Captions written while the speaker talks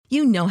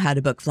You know how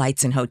to book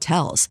flights and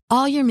hotels.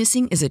 All you're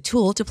missing is a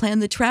tool to plan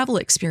the travel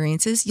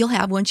experiences you'll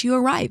have once you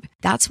arrive.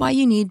 That's why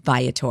you need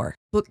Viator.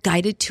 Book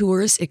guided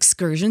tours,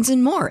 excursions,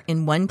 and more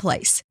in one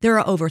place. There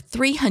are over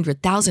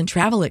 300,000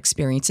 travel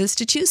experiences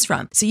to choose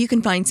from, so you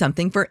can find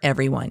something for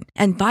everyone.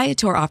 And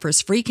Viator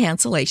offers free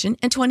cancellation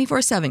and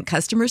 24/7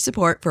 customer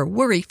support for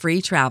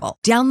worry-free travel.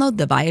 Download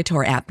the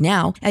Viator app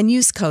now and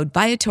use code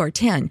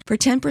Viator10 for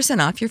 10%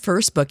 off your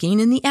first booking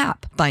in the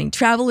app. Find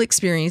travel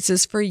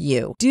experiences for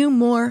you. Do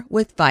more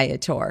with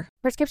Viator.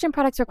 Prescription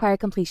products require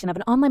completion of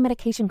an online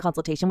medication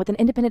consultation with an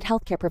independent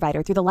healthcare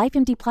provider through the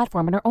LifeMD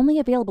platform and are only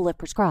available if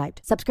prescribed.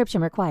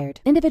 Subscription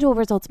required. Individual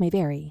results may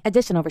vary.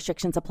 Additional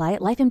restrictions apply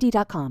at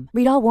lifemd.com.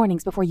 Read all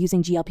warnings before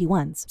using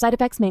GLP-1s. Side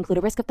effects may include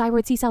a risk of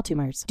thyroid C-cell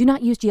tumors. Do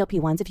not use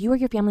GLP-1s if you or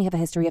your family have a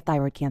history of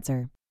thyroid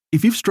cancer.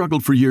 If you've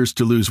struggled for years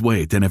to lose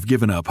weight and have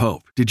given up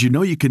hope, did you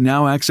know you can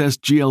now access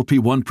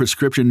GLP-1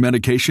 prescription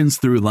medications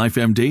through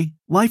LifeMD?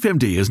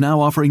 LifeMD is now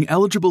offering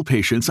eligible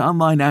patients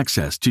online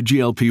access to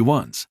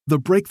GLP-1s, the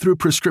breakthrough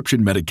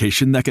prescription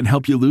medication that can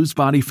help you lose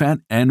body fat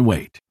and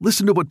weight.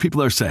 Listen to what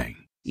people are saying.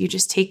 You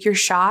just take your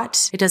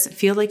shot. It doesn't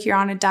feel like you're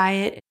on a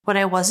diet. What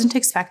I wasn't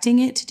expecting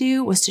it to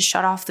do was to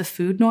shut off the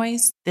food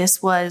noise.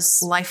 This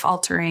was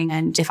life-altering,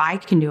 and if I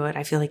can do it,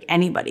 I feel like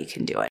anybody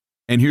can do it.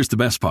 And here's the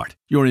best part.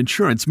 Your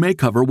insurance may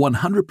cover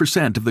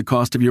 100% of the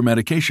cost of your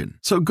medication.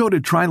 So go to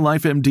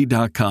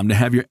TryLifeMD.com to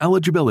have your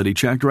eligibility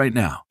checked right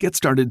now. Get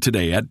started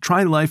today at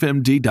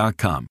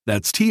TryLifeMD.com.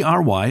 That's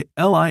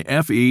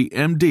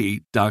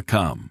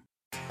TryLifeMD.com.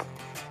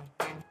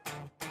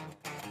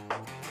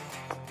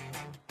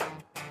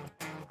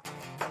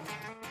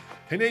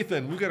 Hey,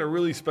 Nathan, we've got a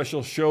really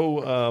special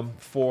show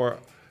for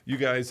you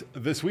guys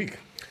this week.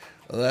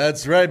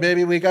 That's right,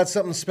 baby. We got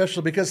something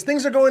special because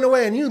things are going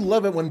away, and you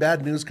love it when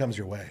bad news comes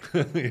your way.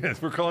 Yes,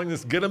 we're calling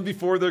this Get Them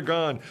Before They're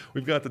Gone.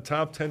 We've got the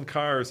top 10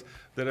 cars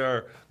that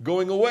are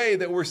going away,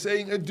 that we're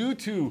saying adieu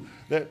to,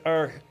 that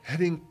are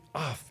heading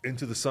off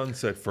into the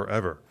sunset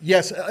forever.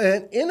 Yes,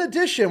 and in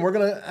addition, we're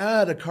going to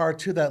add a car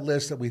to that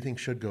list that we think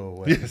should go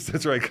away. Yes,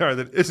 that's right, car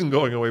that isn't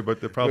going away, but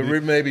that probably... We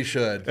maybe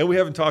should. And we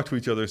haven't talked to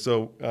each other,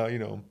 so,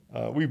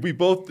 we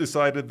both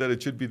decided that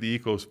it should be the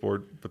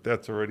EcoSport, but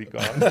that's already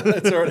gone.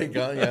 It's already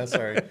gone, yeah,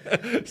 sorry.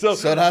 So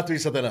it'll have to be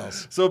something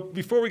else. So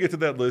before we get to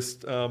that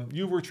list,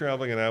 you were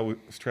traveling and I was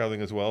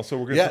traveling as well. So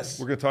we're going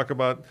to talk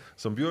about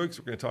some Buicks,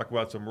 we're going to talk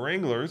about some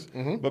Wranglers.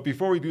 Mm-hmm. But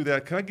before we do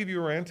that, can I give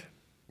you a rant?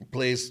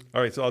 Please.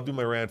 All right, so I'll do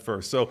my rant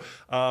first. So,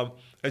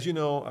 as you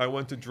know, I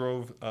went to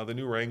drove the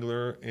new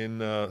Wrangler in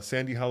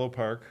Sandy Hollow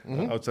Park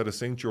outside of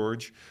St.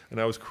 George,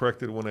 and I was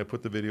corrected when I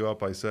put the video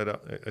up. I said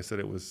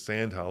it was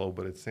Sand Hollow,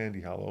 but it's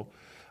Sandy Hollow.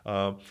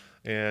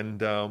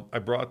 And I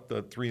brought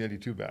the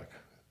 392 back.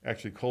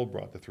 Actually, Cole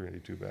brought the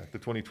 392 back, the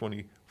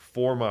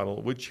 2024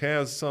 model, which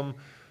has some...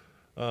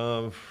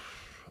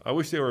 I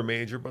wish they were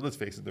major, but let's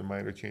face it, they're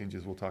minor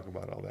changes. We'll talk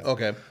about all that.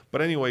 Okay. But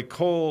anyway,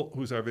 Cole,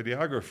 who's our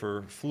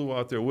videographer, flew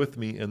out there with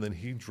me, and then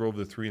he drove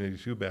the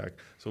 392 back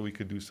so we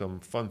could do some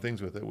fun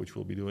things with it, which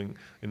we'll be doing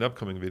in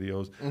upcoming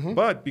videos. Mm-hmm.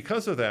 But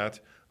because of that,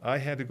 I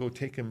had to go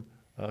take him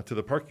to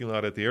the parking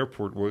lot at the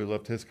airport where he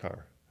left his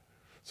car.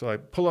 So I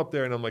pull up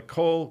there, and I'm like,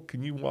 Cole,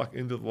 can you walk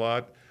into the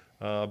lot?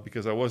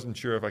 Because I wasn't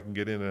sure if I can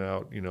get in and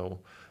out,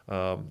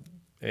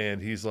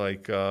 and he's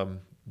like...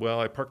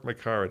 well, I parked my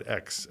car at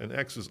X, and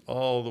X was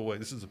all the way.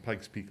 This is a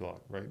Pikes Peak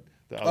lot, right?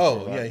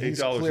 Lot.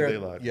 He's $8 clear, a day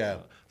lot. Yeah.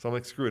 So I'm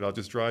like, screw it, I'll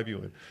just drive you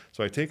in.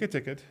 So I take a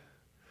ticket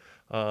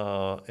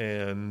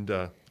and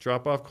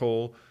drop off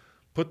Cole,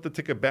 put the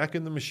ticket back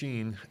in the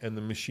machine, and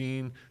the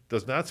machine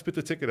does not spit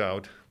the ticket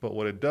out, but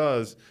what it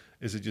does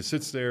is it just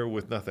sits there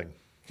with nothing.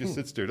 Just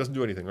sits there, doesn't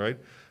do anything, right?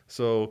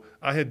 So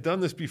I had done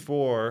this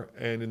before,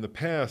 and in the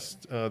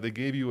past, they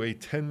gave you a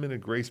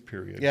 10-minute grace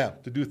period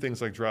to do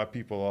things like drop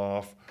people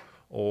off,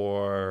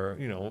 or,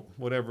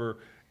 whatever.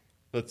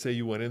 Let's say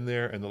you went in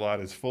there and the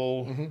lot is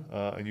full,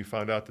 and you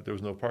found out that there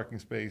was no parking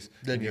space.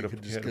 Then you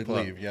could just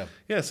leave,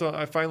 Yeah, so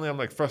I'm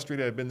like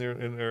frustrated. I've been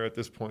there at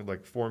this point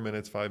like 4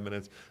 minutes, 5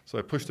 minutes. So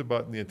I push the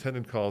button, the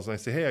attendant calls, and I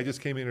say, hey, I just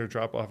came in here to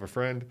drop off a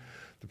friend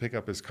to pick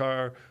up his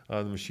car.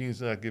 The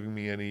machine's not giving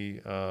me any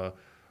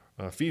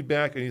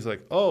feedback. And he's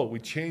like, oh,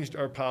 we changed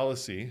our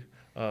policy,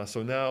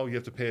 so now you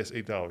have to pay us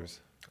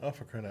 $8. Oh,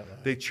 for crying out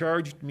loud. They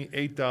charged me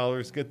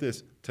 $8, get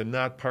this, to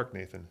not park,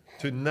 Nathan.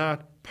 To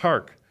not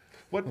park.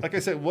 Like I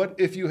said, what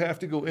if you have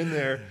to go in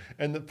there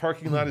and the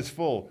parking lot is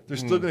full? They're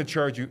still going to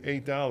charge you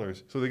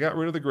 $8. So they got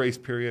rid of the grace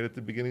period at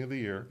the beginning of the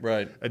year.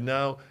 Right. And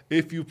now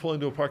if you pull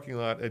into a parking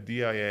lot at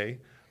DIA,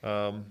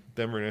 Denver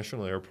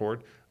International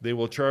Airport, they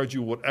will charge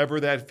you whatever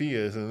that fee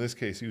is. And in this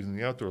case, using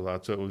the outdoor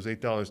lot, so it was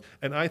 $8.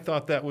 And I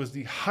thought that was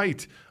the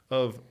height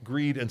of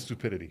greed and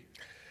stupidity.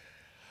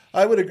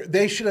 I would agree.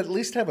 They should at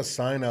least have a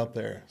sign out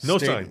there. No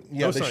sign.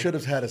 Yeah, no they sign. should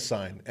have had a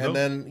sign. And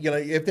then,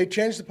 if they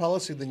change the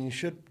policy, then you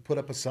should put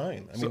up a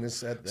sign.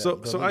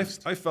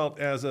 I felt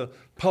as a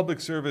public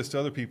service to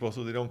other people,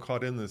 so they don't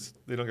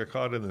get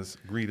caught in this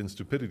greed and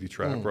stupidity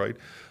trap, right?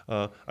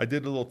 I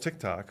did a little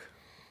TikTok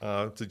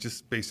to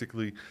just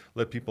basically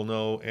let people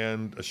know,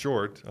 and a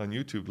short on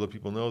YouTube, let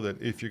people know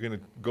that if you're going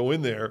to go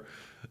in there,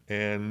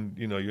 and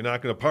you're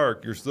not going to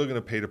park, you're still going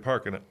to pay to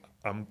park. And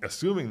I'm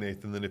assuming,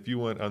 Nathan, that if you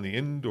went on the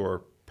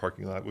indoor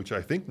parking lot, which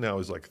I think now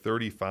is like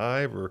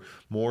 $35 or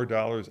more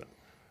dollars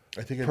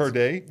per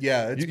day,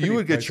 you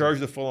would get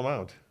charged the full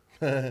amount.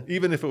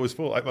 Even if it was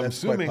full, I'm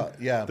assuming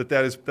that's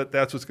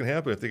what's going to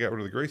happen if they got rid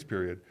of the grace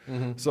period.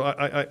 Mm-hmm. So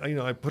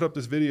I put up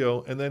this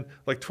video, and then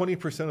like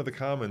 20% of the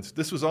comments.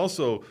 This was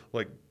also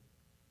like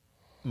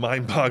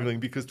mind-boggling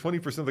because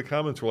 20% of the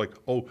comments were like,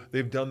 "Oh,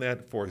 they've done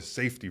that for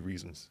safety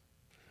reasons,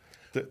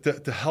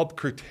 to help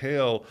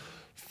curtail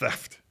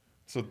theft."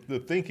 So the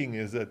thinking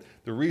is that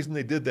the reason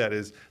they did that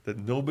is that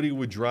nobody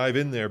would drive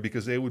in there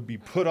because they would be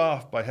put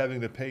off by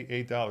having to pay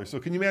 $8. So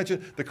can you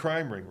imagine the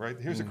crime ring, right?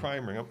 Here's a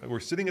crime ring. We're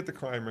sitting at the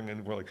crime ring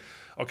and we're like,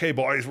 okay,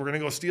 boys, we're going to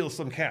go steal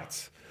some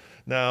cats.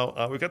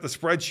 Now, we've got the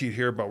spreadsheet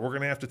here, but we're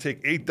going to have to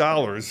take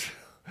 $8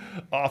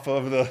 off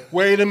of the...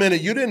 Wait a minute.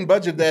 You didn't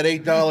budget that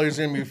 $8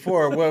 in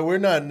before. Well, we're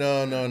not...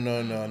 No.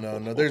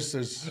 There's...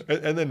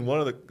 And then one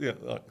of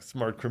the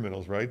smart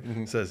criminals, right,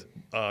 says,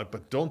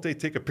 but don't they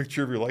take a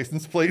picture of your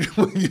license plate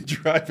when you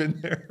drive in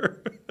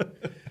there?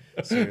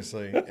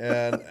 Seriously.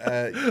 And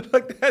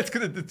like that's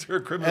going to deter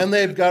criminals. And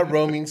they've got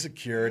roaming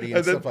security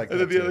and stuff like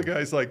that. And then the other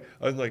guy's like,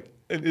 I'm like,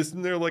 and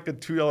isn't there like a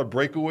 $2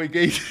 breakaway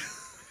gate?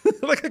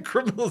 Like a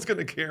criminal's going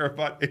to care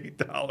about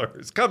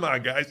 $8. Come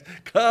on, guys.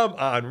 Come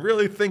on.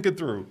 Really think it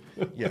through.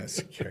 Yes.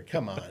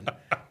 Come on.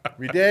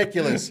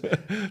 Ridiculous.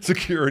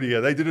 Security. Yeah,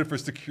 they did it for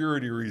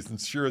security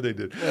reasons. Sure they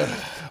did.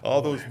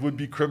 All those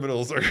would-be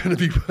criminals are going to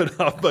be put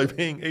off by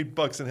paying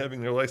 $8 and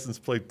having their license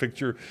plate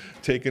picture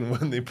taken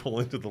when they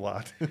pull into the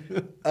lot.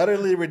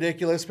 Utterly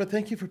ridiculous, but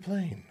thank you for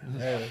playing.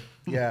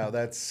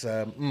 That's...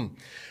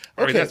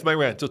 All right, that's my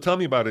rant. So tell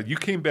me about it. You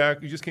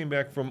just came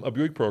back from a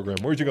Buick program.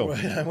 Where'd you go?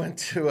 I went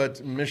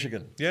to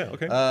Michigan. Yeah,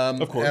 okay.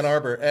 Of course. Ann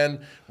Arbor. And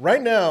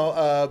right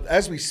now,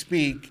 as we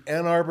speak,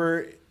 Ann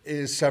Arbor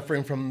is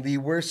suffering from the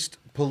worst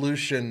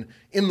pollution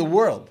in the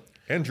world.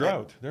 And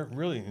drought. They're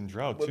really in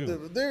drought,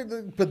 too.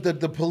 But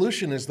the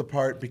pollution is the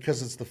part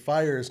because it's the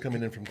fires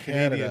coming in from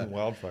Canada. Canadian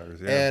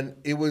wildfires, yeah. And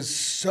it was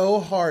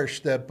so harsh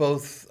that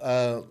both,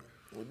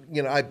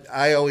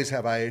 I always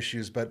have eye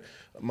issues, but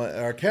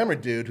our camera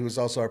dude, who is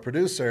also our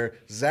producer,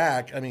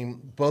 Zach,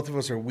 both of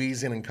us are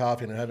wheezing and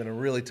coughing and having a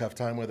really tough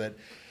time with it.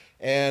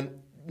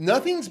 And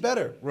nothing's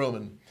better,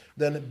 Roman,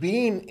 than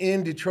being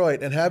in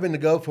Detroit and having to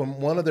go from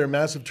one of their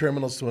massive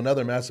terminals to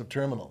another massive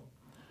terminal.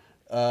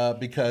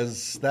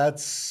 Because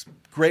that's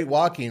great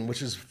walking,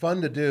 which is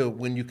fun to do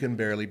when you can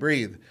barely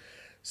breathe.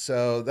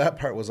 So that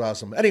part was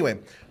awesome. Anyway,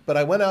 but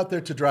I went out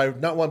there to drive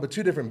not one, but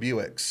two different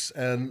Buicks.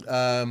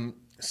 And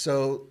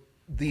so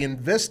the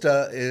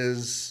Invista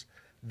is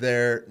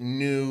their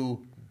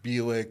new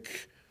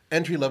Buick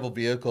entry-level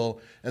vehicle.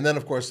 And then,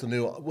 of course, the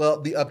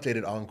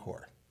updated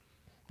Encore.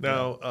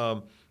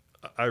 Now,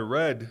 I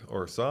read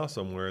or saw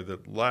somewhere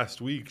that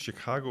last week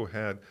Chicago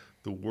had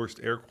the worst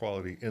air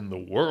quality in the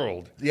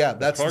world. Yeah,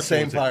 that's the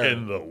same fire.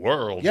 In the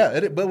world. Yeah,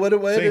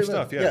 same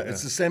stuff, yeah.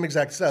 It's the same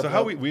exact stuff. So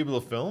how we able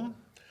to film?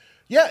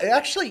 Yeah,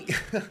 actually,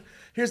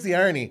 here's the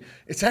irony.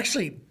 It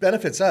actually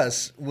benefits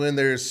us when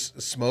there's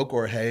smoke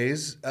or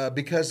haze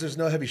because there's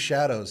no heavy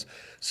shadows.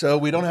 So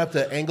we don't have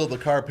to angle the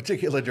car a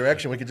particular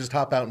direction. We can just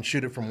hop out and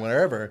shoot it from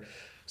wherever.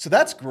 So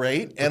that's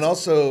great. And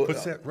also...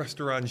 Puts that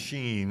restaurant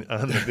sheen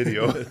on the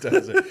video. It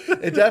does.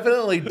 It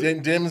definitely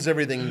dims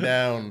everything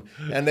down.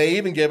 And they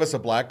even gave us a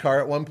black car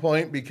at one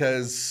point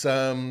because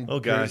some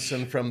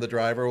person from the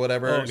driver or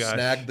whatever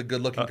snagged the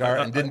good-looking car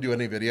and didn't do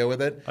any video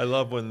with it. I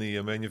love when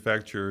the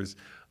manufacturers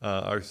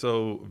are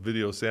so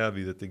video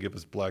savvy that they give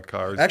us black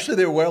cars. Actually,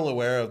 they're well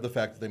aware of the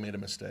fact that they made a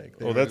mistake.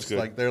 That's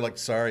good. They're like,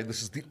 sorry,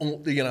 this is the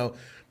only,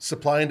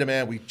 supply and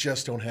demand. We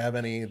just don't have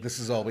any. This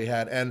is all we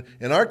had. And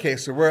in our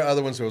case, there were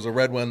other ones. There was a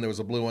red one. There was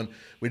a blue one.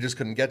 We just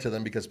couldn't get to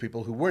them because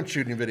people who weren't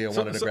shooting video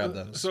wanted to grab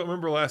those. So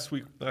remember last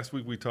week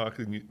we talked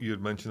and you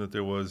had mentioned that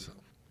there was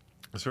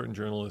a certain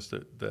journalist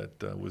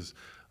that was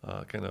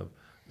kind of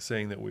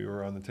saying that we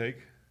were on the take.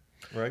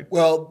 Right.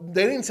 Well,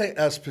 they didn't say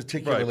us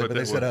particularly, but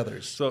they said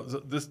others. So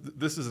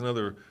this is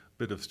another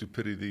bit of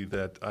stupidity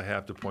that I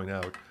have to point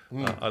out.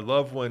 I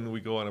love when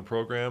we go on a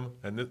program,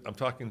 and I'm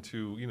talking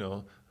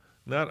to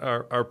not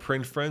our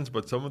print friends,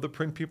 but some of the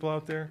print people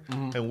out there,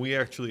 and we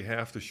actually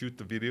have to shoot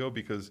the video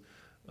because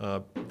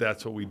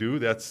that's what we do.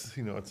 That's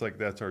it's like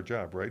that's our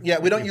job, right? Yeah,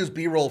 we don't use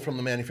B-roll from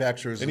the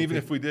manufacturers. And even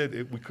if we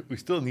did, we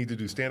still need to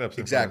do stand-ups.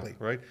 Exactly.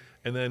 Right?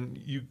 And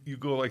then you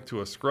go like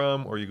to a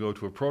scrum or you go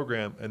to a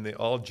program and they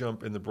all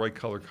jump in the bright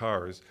color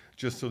cars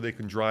just so they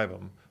can drive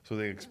them, so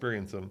they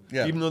experience them.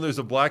 Yeah. Even though there's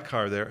a black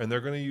car there and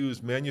they're going to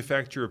use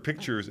manufacturer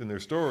pictures in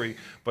their story,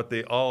 but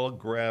they all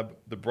grab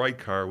the bright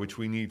car, which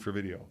we need for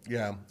video.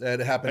 Yeah, it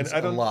happens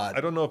a lot.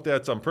 I don't know if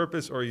that's on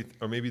purpose or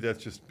maybe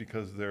that's just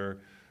because they're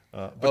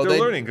But they're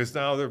learning because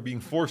now they're being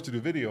forced to do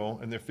video,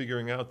 and they're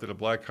figuring out that a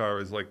black car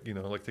is like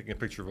taking a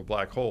picture of a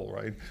black hole,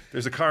 right?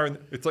 There's a car, and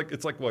it's like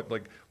what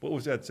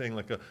was that saying?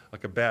 Like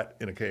a bat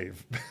in a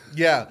cave.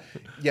 Yeah.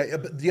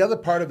 But the other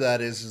part of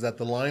that is that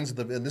the lines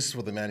and this is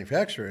what the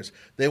manufacturers,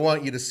 they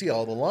want you to see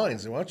all the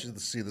lines. They want you to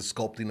see the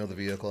sculpting of the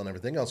vehicle and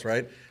everything else,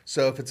 right?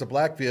 So if it's a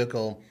black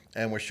vehicle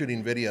and we're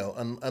shooting video,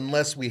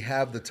 unless we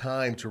have the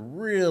time to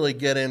really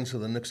get into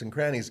the nooks and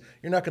crannies,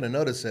 you're not going to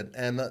notice it,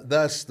 and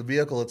thus the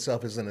vehicle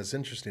itself isn't as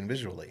interesting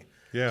visually.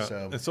 Yeah,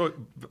 and so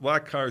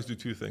black cars do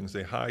two things.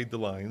 They hide the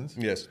lines.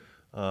 Yes.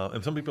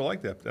 And some people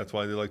like that. That's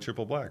why they like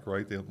triple black,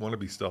 right? They want to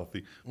be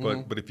stealthy.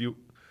 But if you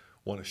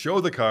want to show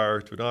the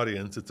car to an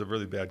audience, it's a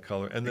really bad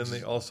color. And then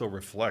they also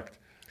reflect.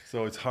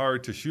 So it's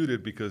hard to shoot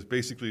it because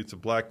basically it's a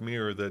black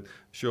mirror that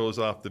shows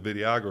off the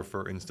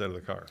videographer instead of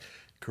the car.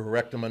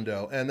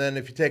 Correctamundo. And then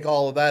if you take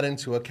all of that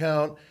into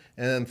account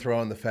and then throw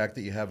in the fact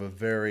that you have a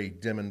very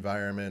dim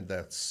environment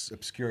that's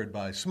obscured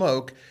by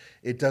smoke,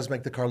 it does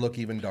make the car look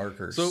even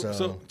darker.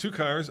 So two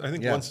cars, I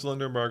think one's still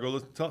under embargo.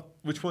 Let's tell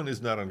which one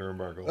is not under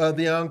embargo.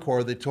 The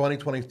Encore, the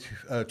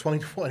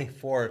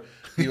 2024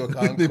 Buick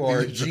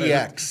Encore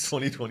GX.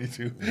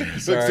 2022.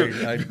 Sorry.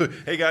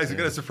 Hey guys, we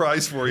got a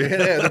surprise for you.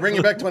 Yeah, they're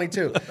bringing back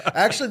 22.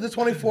 Actually, the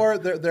 24,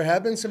 there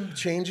have been some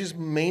changes,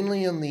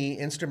 mainly in the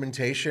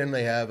instrumentation.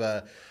 They have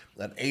an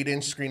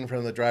 8-inch screen in front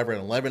of the driver,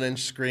 an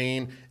 11-inch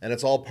screen, and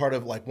it's all part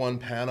of like one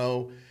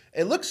pano.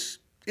 It looks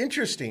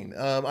interesting.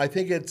 I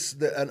think it's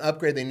an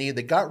upgrade they need.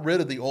 They got rid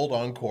of the old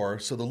Encore,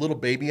 so the little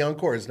baby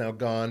Encore is now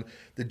gone.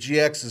 The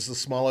GX is the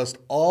smallest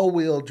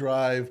all-wheel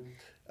drive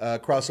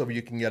crossover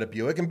you can get at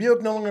Buick. And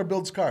Buick no longer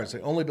builds cars.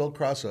 They only build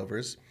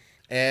crossovers.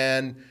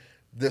 And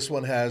this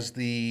one has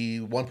the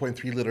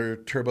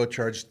 1.3-liter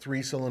turbocharged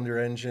 3-cylinder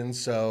engine.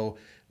 So,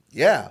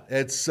 yeah,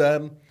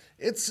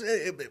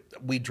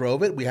 we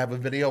drove it. We have a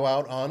video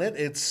out on it.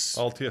 It's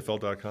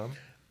alltfl.com.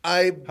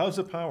 How's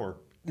the power?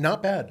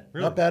 Not bad.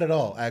 Really? Not bad at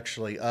all,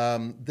 actually. I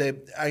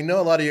know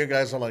a lot of you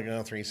guys are like,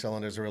 3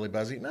 cylinders are really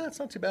buzzy. No, it's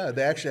not too bad.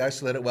 They actually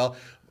isolate it well.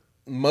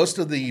 Most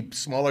of the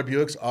smaller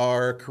Buicks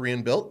are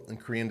Korean built and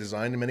Korean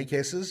designed in many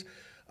cases.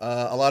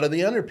 A lot of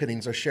the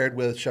underpinnings are shared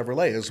with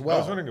Chevrolet as well. I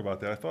was wondering about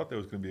that. I thought there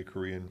was going to be a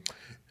Korean.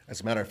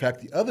 As a matter of fact,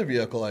 the other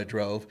vehicle I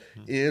drove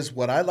is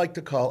what I like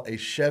to call a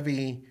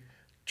Chevy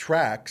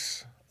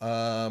Trax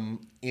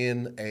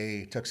in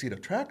a tuxedo.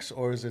 Trax,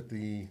 or is it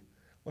the...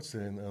 What's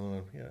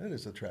the? It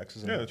is the Trax,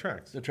 isn't it? Yeah, the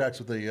Trax. The Trax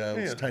with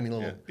the tiny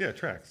little. Yeah,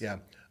 Trax. Yeah.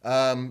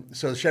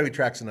 So the Chevy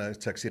Trax in a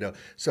tuxedo.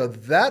 So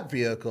that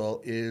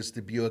vehicle is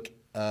the Buick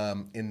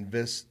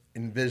Envista.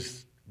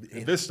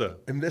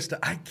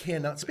 I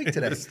cannot speak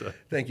today. Envista.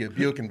 Thank you,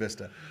 Buick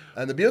Envista.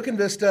 And the Buick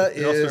Envista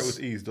They all start with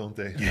E's, don't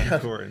they?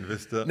 Encore,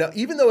 Envista. Now,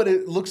 even though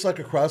it looks like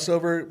a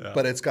crossover,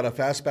 but it's got a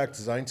fastback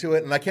design to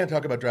it, and I can't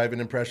talk about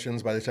driving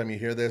impressions by the time you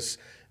hear this.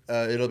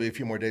 It'll be a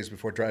few more days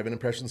before driving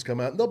impressions come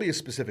out. And there'll be a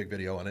specific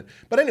video on it.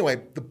 But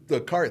anyway,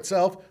 the car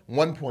itself,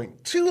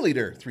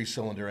 1.2-liter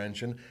 3-cylinder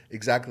engine,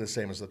 exactly the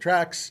same as the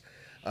Trax.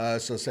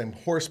 So same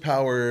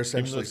horsepower,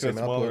 essentially same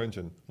output. Smaller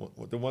engine.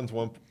 The one's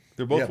one.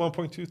 They're both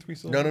 1.2,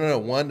 3-cylinder? No.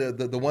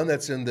 The one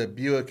that's in the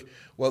Buick,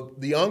 well,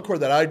 the Encore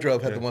that I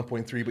drove had the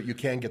 1.3, but you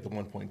can get the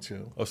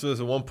 1.2. Oh, so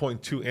there's a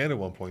 1.2 and a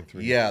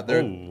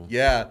 1.3.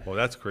 Yeah. Well,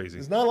 that's crazy.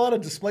 There's not a lot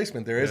of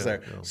displacement there, is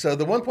there? No. So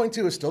the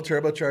 1.2 is still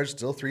turbocharged,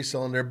 still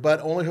 3-cylinder,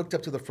 but only hooked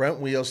up to the front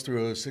wheels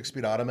through a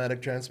 6-speed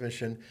automatic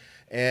transmission.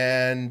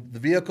 And the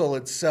vehicle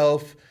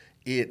itself,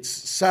 it's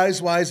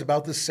size-wise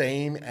about the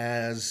same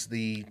as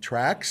the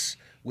Trax,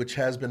 which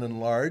has been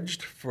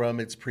enlarged from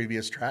its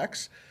previous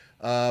Trax.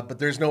 But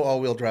there's no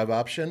all-wheel drive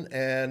option,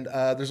 and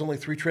there's only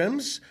 3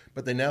 trims,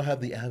 but they now have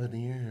the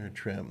Avenir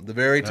trim, the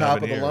very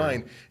top of the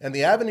line. And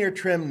the Avenir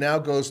trim now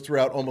goes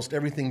throughout almost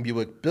everything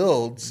Buick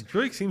builds.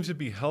 Buick seems to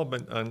be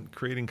hell-bent on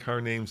creating car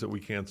names that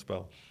we can't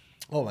spell.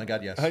 Oh, my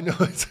God, yes. I know.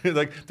 It's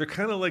like they're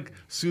kind of like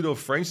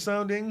pseudo-French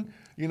sounding.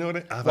 You know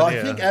what I mean? Well,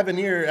 I think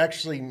Avenir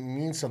actually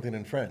means something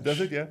in French. Does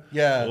it? Yeah.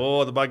 Yeah.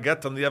 Oh, the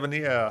baguette on the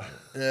Avenir.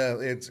 Yeah,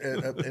 it's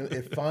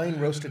a fine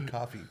roasted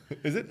coffee.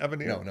 Is it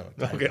Avenir? No.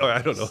 Okay. Oh,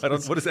 I don't know.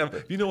 What is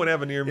Avenir? If you know what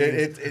Avenir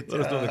means,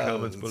 let us know in the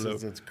comments below.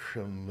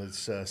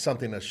 It's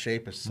something, a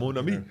shape. Mon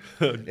ami,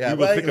 yeah, you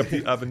will pick up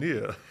the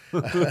Avenir.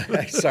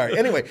 Sorry.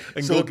 Anyway,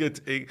 and go get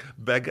a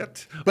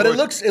baguette. But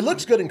it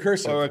looks good in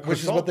cursive,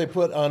 which is what they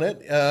put on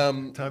it.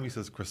 Tommy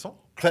says croissant.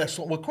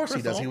 Well, of course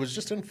he does. He was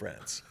just in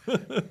France.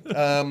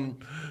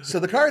 So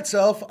the car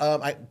itself,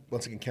 I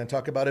once again can't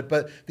talk about it,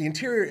 but the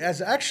interior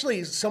is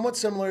actually somewhat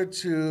similar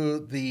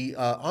to the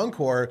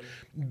Encore,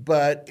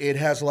 but it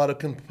has a lot of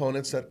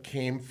components that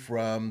came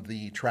from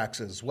the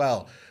Trax as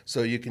well.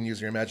 So you can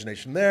use your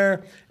imagination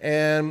there.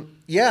 And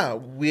yeah,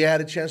 we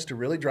had a chance to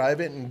really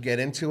drive it and get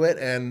into it,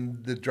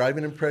 and the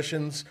driving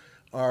impressions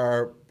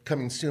are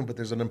coming soon, but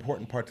there's an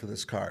important part to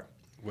this car.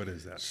 What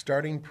is that?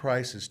 Starting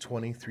price is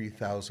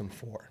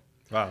 $23,400.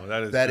 Wow,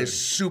 that is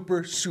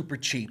super, super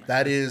cheap.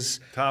 That is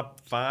top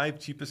 5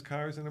 cheapest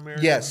cars in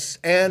America. Yes,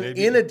 and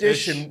in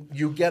addition,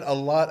 you get a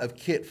lot of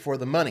kit for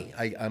the money.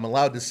 I'm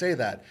allowed to say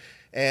that.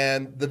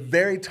 And the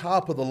very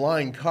top of the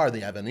line car,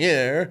 the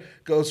Avenir,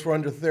 goes for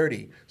under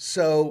 30.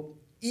 So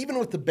even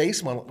with the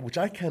base model, which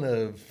I kind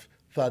of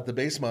thought the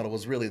base model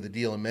was really the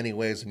deal in many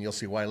ways, and you'll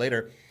see why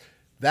later,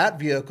 that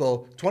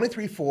vehicle,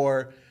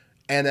 23.4,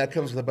 and that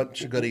comes with a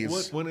bunch of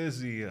goodies. When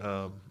is the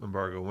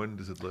embargo? When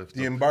does it lift?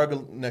 The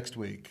embargo next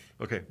week.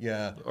 Okay.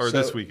 Yeah. Or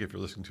this week if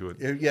you're listening to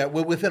it. Yeah,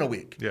 well, within a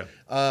week. Yeah.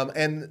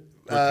 And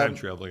time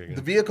traveling again.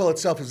 The vehicle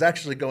itself is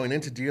actually going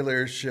into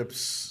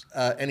dealerships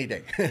any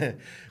day.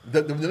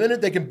 the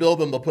minute they can build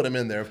them, they'll put them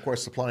in there. Of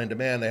course, supply and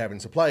demand, they're having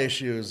supply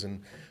issues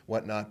and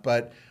whatnot.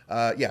 But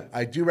yeah,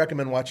 I do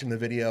recommend watching the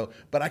video.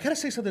 But I got to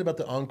say something about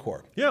the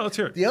Encore. Yeah, let's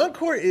hear it. The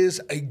Encore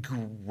is a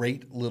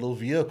great little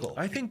vehicle.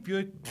 I think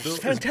Buick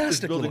is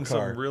little building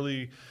car. some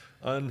really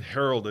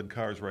unheralded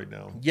cars right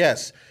now.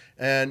 Yes.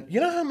 And you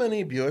know how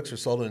many Buicks were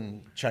sold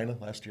in China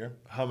last year?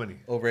 How many?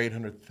 Over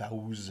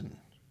 800,000.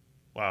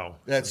 Wow.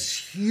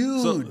 That's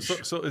huge.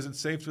 So is it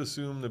safe to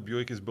assume that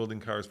Buick is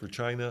building cars for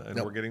China and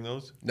we're getting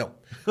those? No.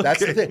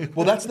 That's the thing.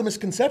 Well, that's the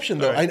misconception,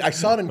 though. Right. I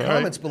saw it in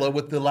comments below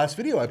with the last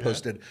video I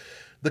posted.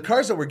 The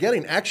cars that we're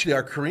getting actually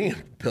are Korean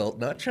built,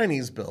 not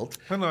Chinese built.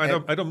 No,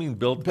 I don't mean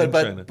built in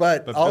China.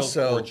 But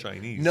also, built for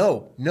Chinese.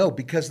 No,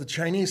 because the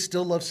Chinese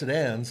still love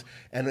sedans,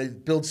 and they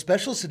build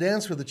special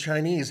sedans for the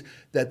Chinese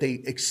that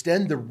they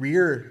extend the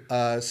rear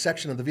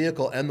section of the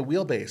vehicle and the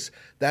wheelbase.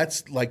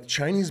 That's like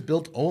Chinese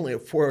built only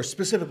for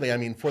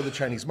the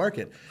Chinese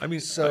market. I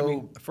mean,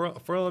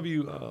 for all of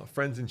you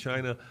friends in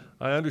China,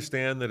 I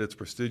understand that it's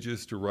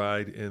prestigious to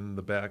ride in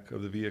the back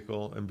of the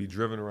vehicle and be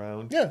driven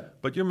around. Yeah.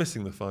 But you're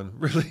missing the fun,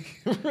 really.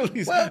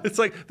 Really. Well, it's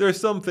like there are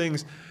some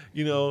things,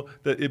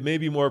 that it may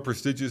be more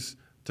prestigious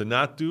to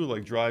not do,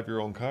 like drive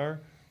your own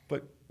car.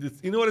 But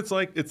you know what it's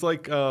like? It's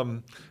like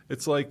when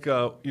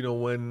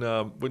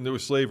there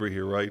was slavery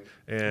here, right?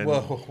 And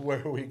whoa,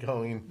 where are we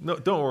going? No,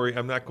 don't worry.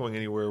 I'm not going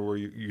anywhere where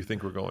you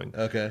think we're going.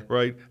 Okay.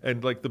 Right?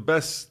 And like the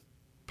best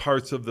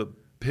parts of the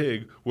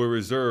pig were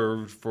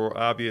reserved for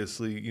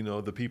obviously,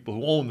 the people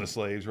who owned the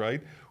slaves,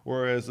 right?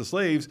 Whereas the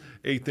slaves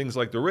ate things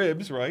like the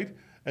ribs, right?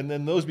 And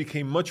then those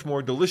became much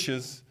more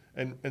delicious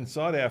and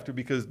sought after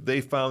because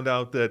they found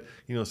out that,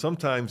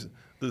 sometimes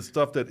the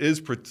stuff that is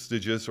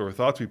prestigious or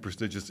thought to be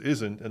prestigious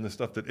isn't, and the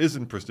stuff that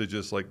isn't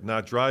prestigious, like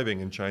not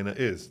driving in China,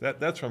 is.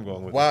 That's where I'm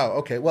going with. Wow.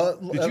 Okay. Well,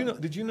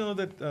 did you know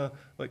that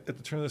like at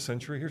the turn of the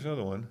century, here's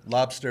another one.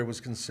 Lobster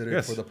was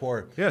considered for the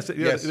poor. Yes.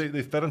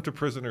 They fed them to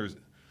prisoners.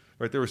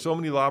 Right, there were so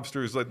many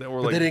lobsters that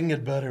were but they didn't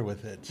get butter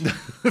with it.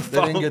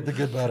 They didn't get the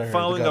good butter.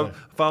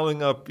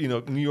 Following up,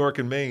 New York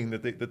and Maine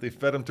that they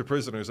fed them to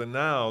prisoners, and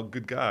now,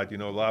 good God,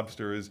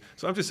 lobster is.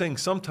 So I'm just saying,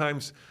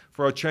 sometimes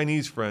for our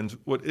Chinese friends,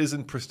 what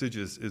isn't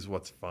prestigious is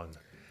what's fun.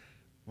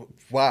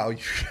 Wow,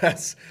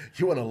 yes,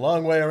 you went a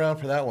long way around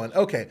for that one.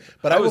 Okay,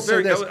 but I will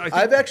say this: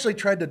 I've actually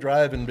tried to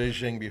drive in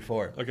Beijing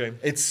before. Okay,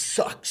 it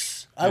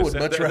sucks. I would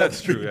much rather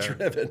be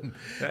driven.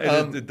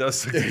 It does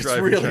suck to drive.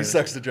 It really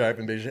sucks to drive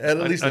in Beijing, at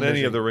least on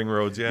any of the ring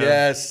roads. Yeah.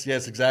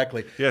 Yes,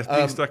 exactly. Yes,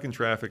 being stuck in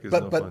traffic is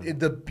no fun. But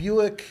the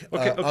Buick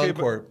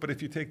Encore. But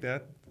if you take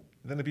that,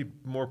 then it'd be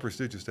more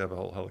prestigious to have a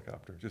whole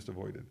helicopter. Just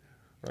avoid it.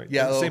 Right.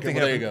 Yeah.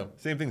 There you go.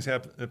 Same things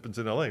happens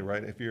in LA,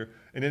 right? If you're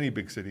in any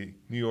big city,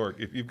 New York,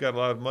 if you've got a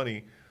lot of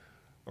money,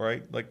 all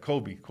right, like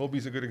Kobe.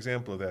 Kobe's a good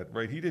example of that,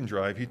 right? He didn't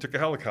drive; he took a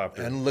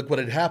helicopter. And look what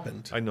had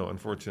happened. I know,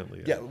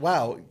 unfortunately. Yeah.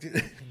 Wow.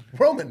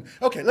 Roman.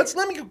 Okay, let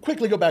me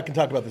quickly go back and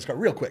talk about this car,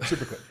 real quick,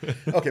 super quick.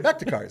 Okay, back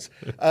to cars.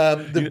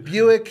 The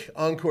Buick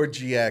Encore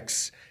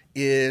GX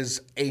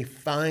is a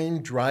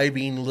fine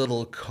driving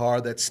little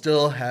car that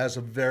still has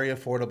a very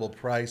affordable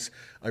price.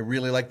 I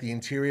really like the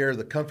interior.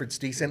 The comfort's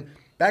decent.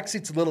 Back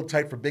seat's a little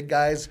tight for big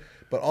guys,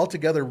 but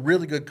altogether,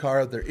 really good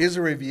car. There is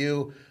a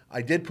review.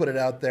 I did put it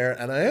out there,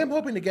 and I am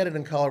hoping to get it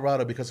in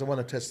Colorado because I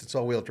want to test its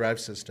all-wheel drive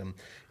system.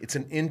 It's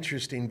an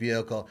interesting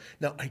vehicle.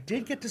 Now, I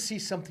did get to see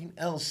something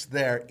else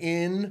there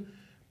in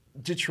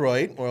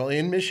Detroit, or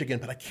in Michigan,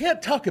 but I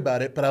can't talk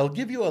about it, but I'll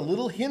give you a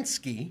little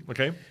hint-ski.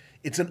 Okay.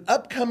 It's an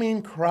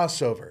upcoming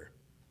crossover.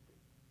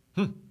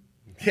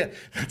 Yeah,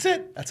 that's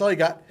it. That's all you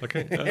got.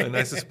 Okay, and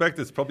I suspect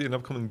it's probably an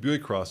upcoming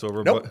Buick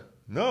crossover. Nope. But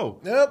no.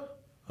 Nope.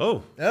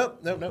 Oh. No.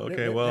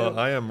 Okay, well,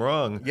 I am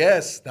wrong.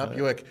 Yes, not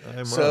Buick.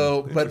 I'm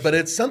so, wrong. but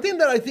it's something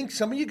that I think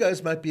some of you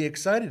guys might be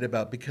excited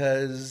about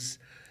because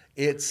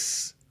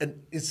it's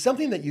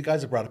something that you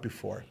guys have brought up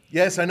before.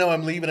 Yes, I know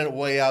I'm leaving it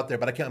way out there,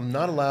 but I'm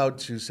not allowed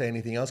to say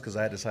anything else because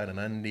I had to sign an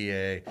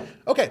NDA.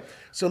 Okay,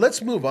 so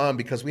let's move on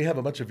because we have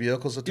a bunch of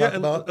vehicles to talk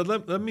about.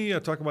 Let me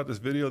talk about this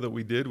video that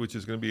we did, which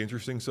is going to be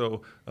interesting.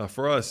 So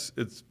for us,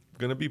 it's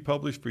going to be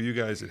published. For you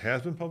guys, it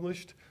has been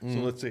published. So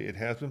let's say it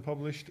has been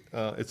published.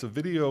 It's a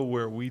video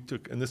where we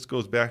took, and this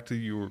goes back to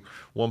your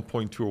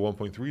 1.2 or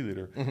 1.3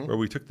 liter, where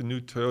we took the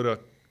new Toyota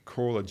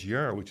Corolla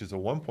GR, which is a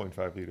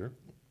 1.5 liter.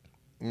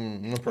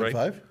 1.5?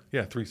 Right?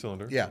 Yeah,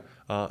 3-cylinder. Yeah.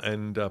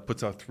 And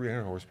puts out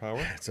 300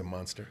 horsepower. It's a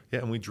monster. Yeah,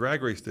 and we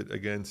drag raced it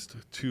against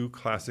two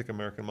classic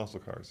American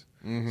muscle cars.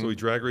 So we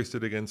drag raced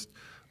it against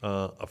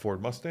a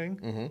Ford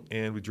Mustang,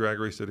 and we drag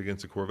raced it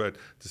against a Corvette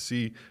to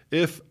see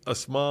if a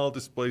small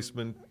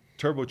displacement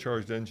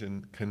turbocharged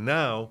engine can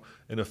now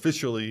and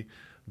officially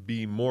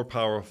be more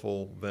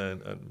powerful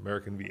than an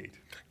American V8.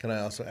 Can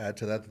I also add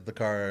to that the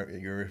car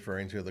you're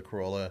referring to, the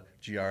Corolla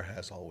GR,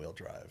 has all-wheel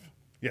drive?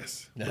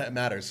 Yes. It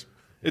matters.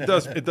 It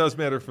does. It does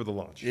matter for the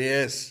launch.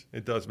 Yes.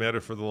 It does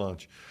matter for the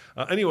launch.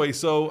 Anyway,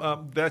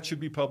 so that should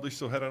be published.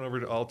 So head on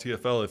over to All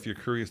TFL if you're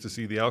curious to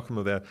see the outcome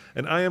of that.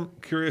 And I am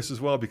curious as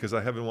well because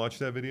I haven't watched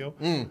that video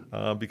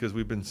because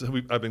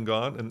I've been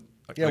gone.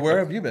 And where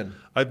have you been?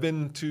 I've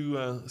been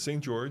to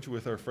St. George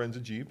with our friends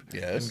at Jeep.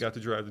 Yes. And got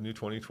to drive the new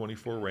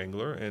 2024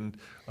 Wrangler. And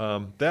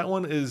that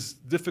one is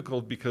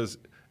difficult because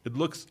it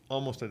looks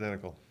almost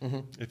identical. Mm-hmm.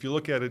 If you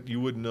look at it, you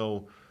wouldn't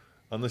know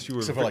unless you were.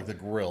 Except for like the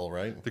grille,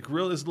 right? The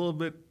grille is a little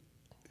bit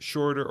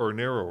shorter or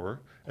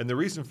narrower, and the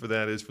reason for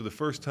that is for the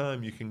first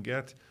time you can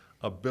get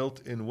a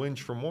built-in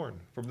winch from Warn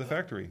from the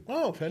factory.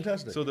 Oh,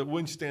 fantastic! So the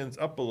winch stands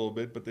up a little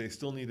bit, but they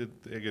still they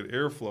get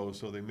airflow,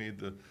 so they made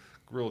the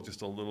grille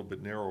just a little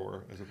bit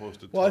narrower as opposed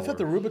to. Well, taller. I thought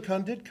the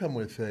Rubicon did come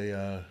with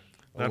a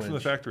not winch. from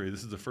the factory.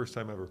 This is the first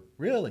time ever.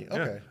 Really?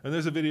 Okay. Yeah. And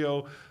there's a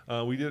video.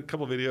 We did a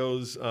couple of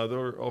videos.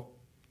 They're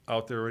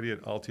out there already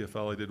at All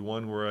TFL. I did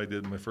one where I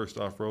did my first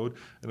off-road,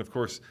 and of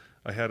course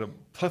I had a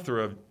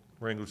plethora of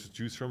Wranglers to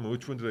choose from.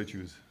 Which one did I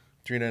choose?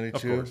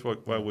 392. Of course.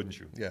 Why wouldn't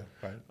you? Yeah,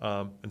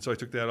 right. And so I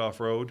took that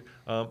off-road.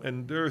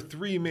 And there are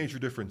three major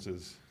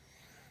differences,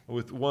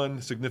 with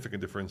one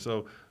significant difference.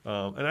 So,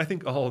 and I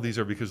think all of these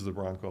are because of the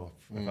Bronco,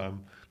 if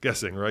I'm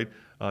guessing, right?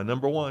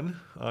 Number one,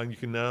 you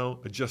can now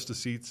adjust the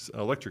seats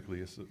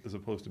electrically as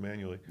opposed to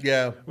manually.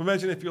 Yeah.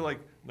 Imagine if you're like,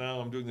 now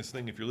I'm doing this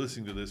thing, if you're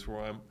listening to this, where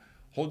I'm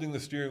holding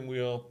the steering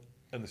wheel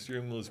and the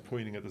steering wheel is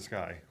pointing at the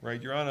sky,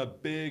 right? You're on a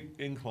big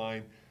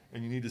incline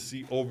and you need to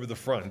see over the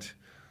front.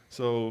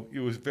 So it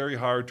was very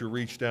hard to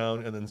reach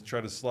down and then try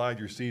to slide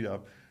your seat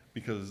up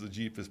because the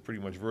Jeep is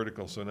pretty much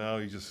vertical. So now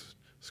you just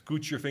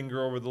scooch your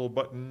finger over the little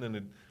button and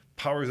it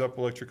powers up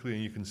electrically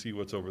and you can see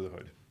what's over the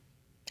hood.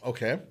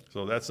 Okay.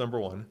 So that's number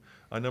one.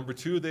 Number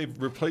two, they've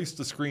replaced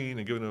the screen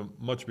and given a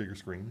much bigger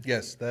screen.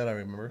 Yes, that I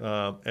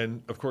remember.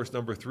 And of course,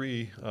 number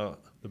three,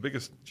 the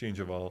biggest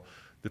change of all,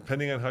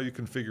 depending on how you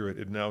configure it,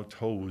 it now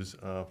tows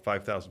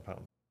 5,000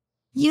 pounds.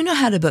 You know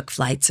how to book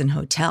flights and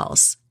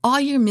hotels. All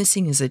you're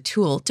missing is a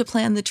tool to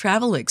plan the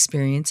travel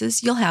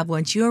experiences you'll have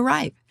once you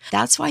arrive.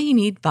 That's why you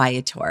need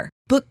Viator.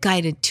 Book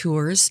guided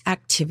tours,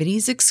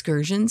 activities,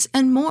 excursions,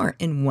 and more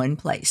in one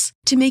place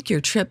to make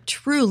your trip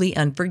truly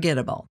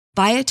unforgettable.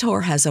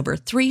 Viator has over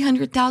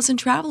 300,000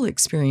 travel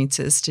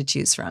experiences to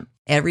choose from.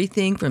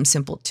 Everything from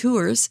simple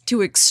tours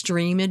to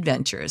extreme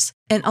adventures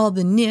and all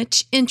the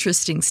niche,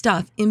 interesting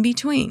stuff in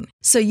between.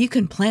 So you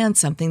can plan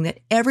something that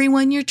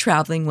everyone you're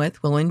traveling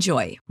with will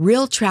enjoy.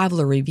 Real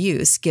traveler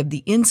reviews give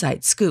the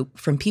inside scoop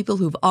from people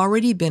who've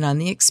already been on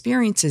the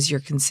experiences you're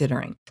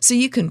considering. So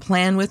you can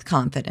plan with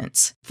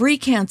confidence. Free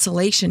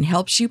cancellation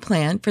helps you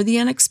plan for the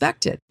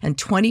unexpected. And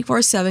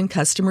 24/7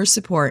 customer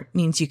support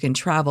means you can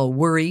travel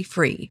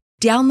worry-free.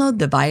 Download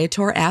the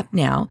Viator app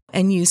now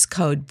and use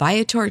code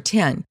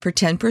Viator10 for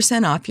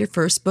 10% off your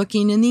first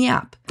booking in the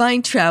app.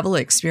 Find travel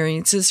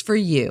experiences for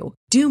you.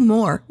 Do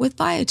more with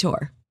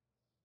Viator.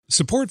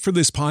 Support for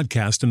this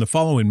podcast and the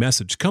following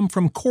message come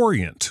from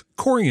Corient.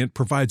 Corient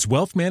provides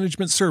wealth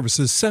management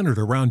services centered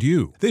around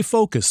you. They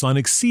focus on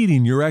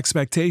exceeding your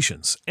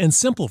expectations and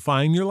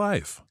simplifying your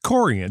life.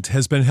 Corient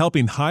has been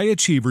helping high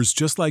achievers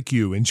just like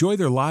you enjoy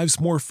their lives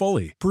more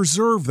fully,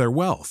 preserve their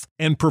wealth,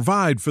 and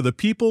provide for the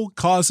people,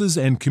 causes,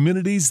 and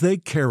communities they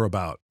care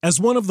about. As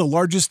one of the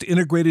largest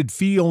integrated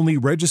fee-only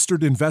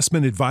registered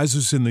investment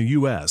advisors in the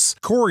U.S.,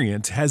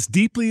 Corient has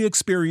deeply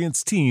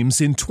experienced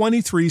teams in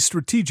 23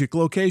 strategic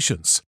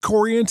locations.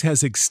 Corient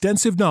has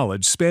extensive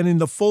knowledge spanning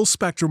the full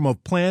spectrum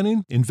of planning,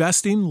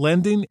 investing,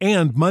 lending,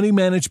 and money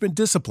management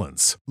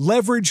disciplines.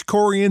 Leverage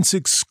Corient's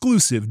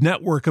exclusive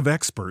network of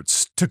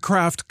experts to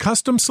craft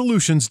custom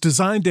solutions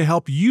designed to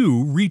help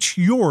you reach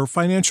your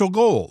financial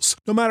goals,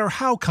 no matter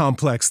how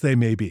complex they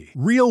may be.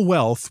 Real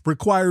wealth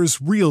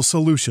requires real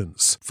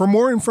solutions. For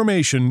more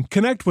information,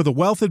 connect with a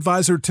wealth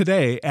advisor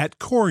today at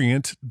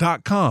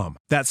Corient.com.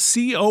 That's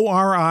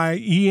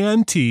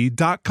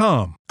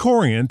Corient.com.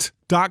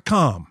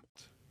 Corient.com.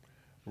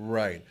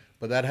 Right.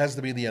 But that has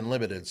to be the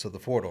unlimited, so the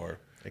four-door.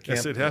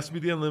 Yes, it has to be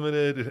the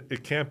unlimited.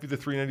 It can't be the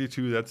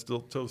 392. That still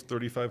tows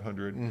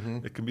 3,500. Mm-hmm.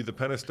 It can be the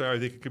Pentastar. I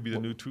think it could be the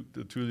new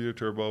 2-liter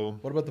turbo.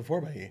 What about the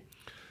 4xe?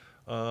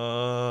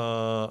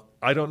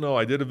 I don't know.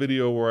 I did a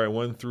video where I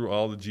went through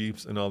all the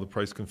Jeeps and all the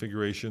price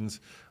configurations,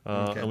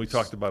 and we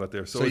talked about it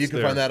there. So you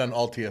can find that on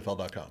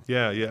alltfl.com.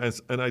 Yeah.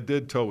 And I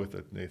did tow with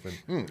it, Nathan.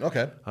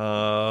 Okay.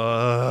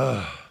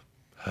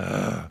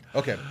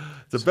 Okay.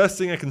 The best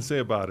thing I can say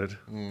about it,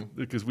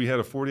 because we had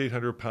a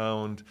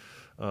 4,800-pound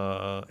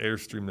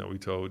Airstream that we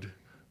towed,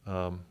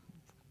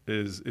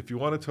 is if you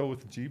want to tow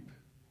with the Jeep,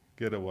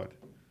 get a what?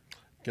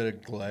 Get a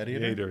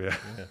Gladiator?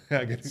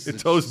 Yeah. It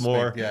tows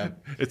more. Yeah.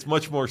 It's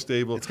much more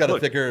stable. It's got a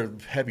thicker,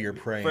 heavier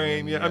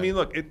frame. Yeah. I mean,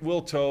 look, it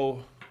will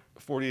tow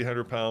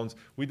 4,800 pounds.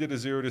 We did a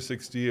 0 to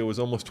 60. It was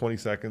almost 20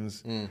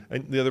 seconds.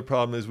 And the other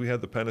problem is we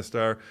had the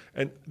Pentastar.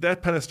 And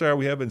that Pentastar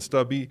we have in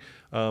Stubby,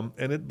 and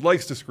it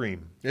likes to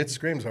scream. It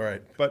screams all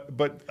right.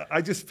 But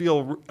I just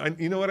feel,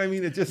 you know what I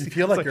mean? It just You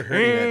feel like you're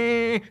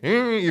hurting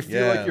it. You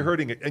feel like you're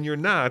hurting it, and you're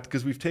not,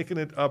 because we've taken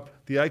it up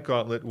the Ike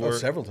Gauntlet where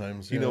several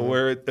times. You know,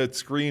 where it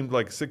screamed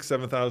like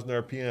 7,000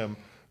 RPM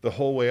the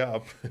whole way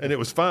up, and it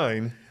was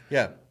fine.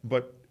 Yeah.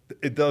 But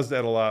it does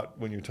that a lot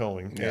when you're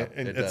towing. Yeah,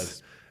 and it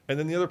does. And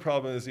then the other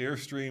problem is the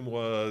Airstream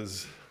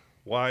was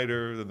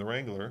wider than the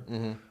Wrangler,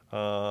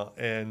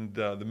 and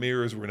the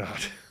mirrors were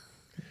not.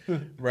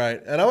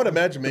 Right, and I would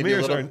imagine maybe the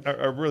a mirrors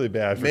little, are really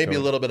bad. For maybe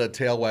towing. a little bit of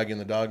tail wagging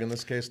the dog in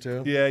this case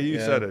too. Yeah, you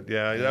said it.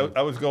 Yeah.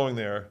 I was going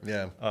there.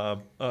 Yeah.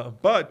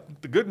 But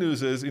the good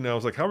news is, I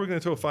was like, how are we going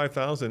to tow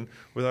 5,000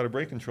 without a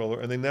brake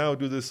controller? And they now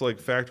do this like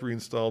factory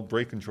installed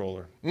brake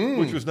controller,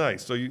 which was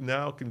nice. So you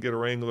now can get a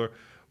Wrangler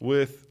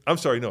with, I'm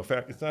sorry, no,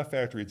 it's not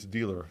factory, it's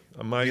dealer.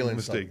 My Dealer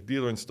mistake, installed.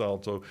 dealer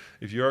installed. So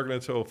if you are going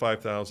to tow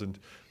 5,000,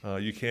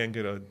 you can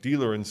get a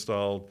dealer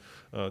installed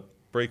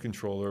brake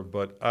controller.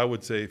 But I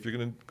would say if you're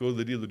going to go to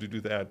the dealer to do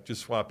that,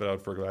 just swap it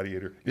out for a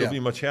Gladiator. You'll be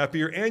much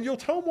happier and you'll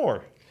tow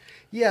more.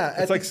 Yeah,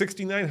 It's like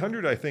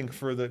 6,900, I think,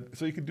 so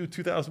you can do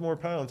 2,000 more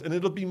pounds, and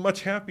it'll be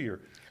much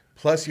happier.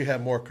 plus you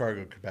have more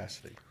cargo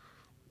capacity.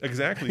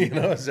 Exactly.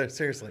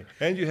 Seriously.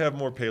 And you have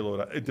more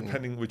payload,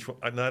 depending which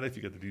one. Not if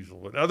you get the diesel,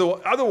 but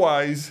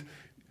otherwise,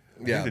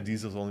 I think the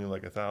diesel's only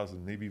like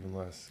 1,000, maybe even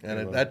less.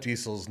 And that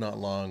diesel's not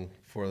long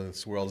for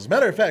this world. As a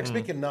matter of fact,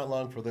 speaking of not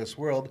long for this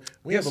world,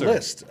 we Yes, have a sir.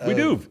 list. We of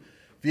do.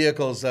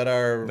 Vehicles that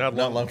are Not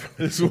long for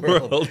this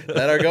world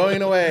that are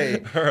going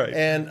away. All right.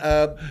 And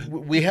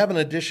we have an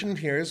addition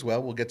here as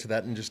well. We'll get to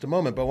that in just a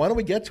moment. But why don't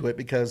we get to it?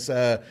 Because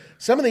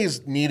some of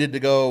these needed to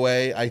go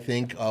away, I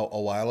think, a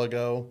while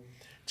ago,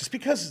 just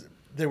because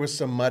there was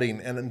some mudding.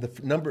 And the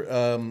number,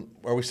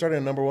 are we starting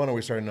at number 1 or are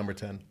we starting at number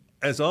 10?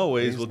 As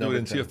always, Here's we'll do it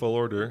in number 10. TFL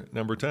order,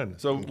 number 10.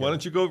 So why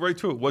don't you go right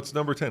to it? What's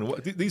number 10?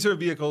 These are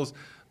vehicles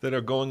that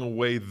are going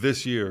away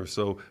this year.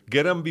 So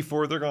get them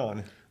before they're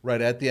gone. Right,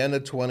 at the end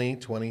of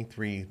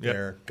 2023,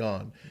 they're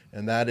gone.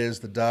 And that is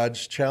the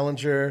Dodge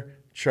Challenger,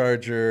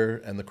 Charger,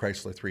 and the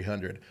Chrysler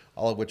 300,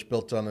 all of which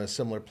built on a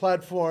similar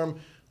platform,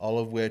 all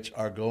of which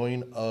are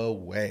going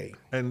away.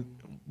 And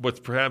what's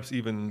perhaps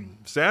even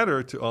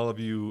sadder to all of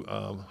you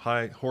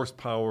high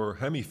horsepower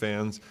Hemi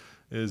fans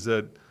is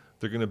that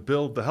they're going to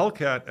build the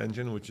Hellcat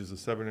engine, which is a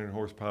 700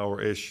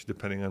 horsepower-ish,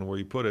 depending on where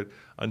you put it,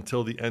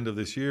 until the end of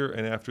this year.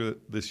 And after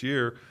this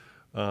year,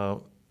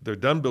 they're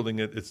done building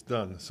it, it's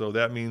done. So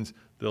that means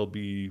there'll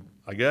be,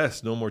 I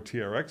guess, no more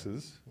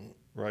TRXs,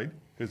 right?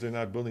 Because they're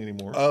not building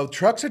anymore. Oh,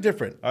 trucks are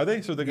different. Are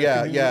they? So they're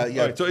going to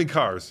Yeah. Right, so in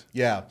cars.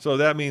 Yeah. So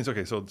that means,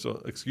 okay, so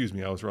excuse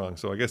me, I was wrong.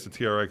 So I guess the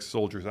TRX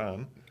soldiers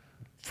on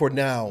For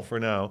now.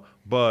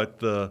 but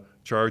the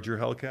Charger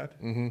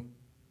Hellcat,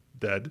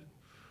 dead.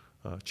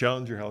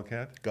 Challenger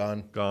Hellcat,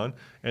 Gone.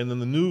 And then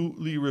the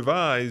newly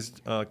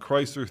revised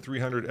Chrysler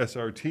 300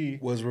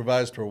 SRT, Was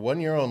revised for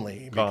 1 year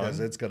only because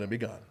Gone. it's going to be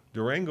gone.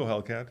 Durango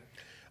Hellcat.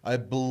 I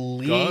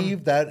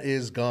believe that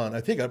is gone.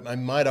 I think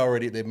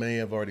they may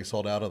have already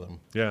sold out of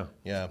them. Yeah.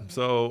 Yeah.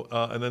 So,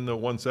 and then the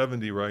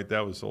 170, right?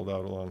 That was sold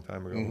out a long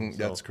time ago. So,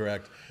 That's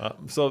correct.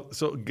 So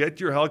get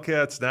your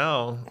Hellcats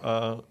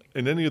now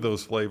in any of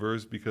those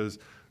flavors, because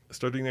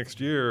starting next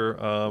year,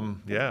 no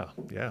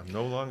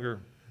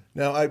longer.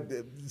 Now,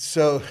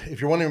 so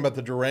if you're wondering about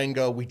the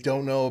Durango, we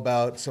don't know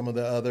about some of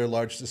the other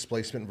large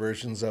displacement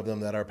versions of them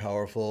that are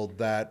powerful.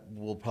 That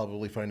we'll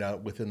probably find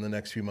out within the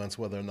next few months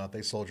whether or not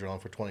they soldier on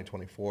for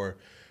 2024.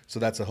 So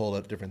that's a whole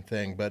different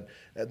thing. But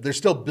they're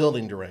still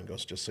building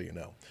Durangos, just so you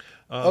know.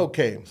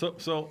 Okay.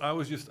 So I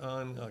was just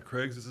on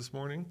Craig's this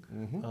morning,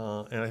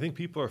 and I think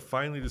people are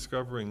finally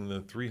discovering the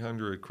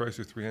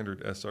Chrysler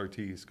 300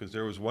 SRTs, because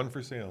there was one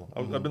for sale.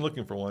 I've been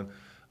looking for one.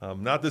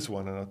 Not this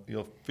one, and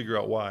you'll figure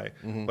out why.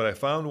 But I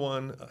found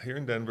one here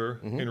in Denver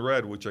in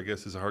red, which I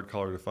guess is a hard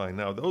color to find.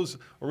 Now, those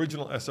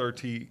original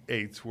SRT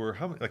 8s were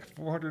how many? Like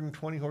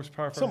 420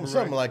 horsepower? if I remember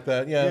Something right? like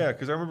that, yeah. Yeah,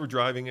 because I remember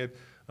driving it.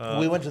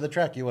 we went to the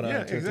track you went on.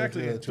 Yeah,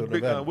 exactly. To To an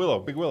Big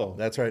event. Big Willow.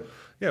 That's right.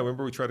 Yeah,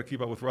 remember we tried to keep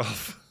up with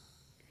Ralph.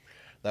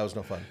 That was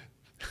no fun.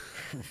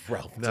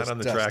 Ralph Not just on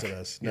the track. dusted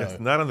us. Yes,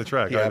 not on the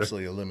track. He either.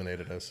 absolutely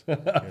eliminated us.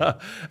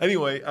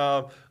 Anyway,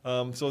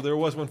 so there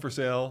was one for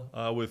sale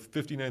with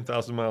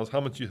 59,000 miles. How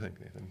much do you think,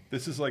 Nathan?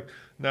 This is like,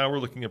 now we're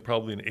looking at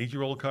probably an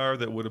 8-year-old car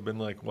that would have been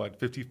like, what,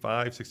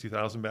 55,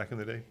 60,000 back in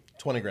the day?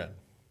 20 grand.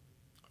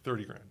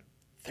 30 grand.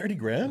 30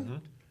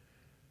 grand?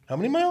 How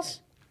many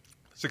miles?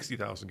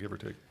 60,000, give or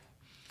take.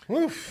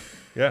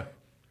 Oof. Yeah.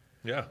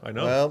 Yeah, I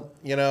know. Well,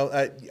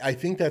 I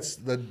think that's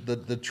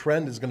the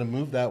trend is going to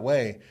move that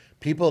way.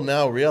 People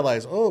now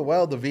realize, oh,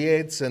 well, the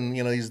V8s and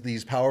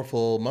these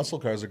powerful muscle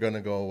cars are going to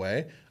go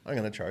away. I'm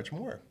going to charge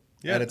more.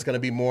 Yeah. And it's going to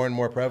be more and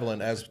more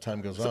prevalent as time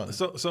goes on.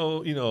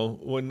 So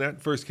when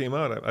that first came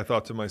out, I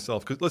thought to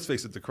myself, because let's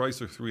face it, the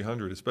Chrysler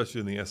 300,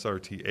 especially in the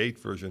SRT 8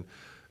 version,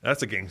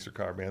 That's a gangster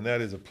car, man.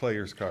 That is a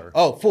player's car.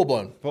 Oh, full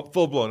blown.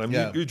 Full blown. I mean,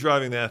 Yeah. you're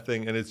driving that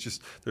thing, and it's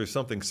just there's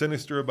something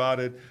sinister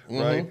about it,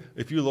 right?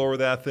 If you lower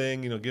that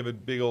thing, give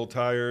it big old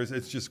tires,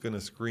 it's just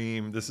gonna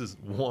scream. This is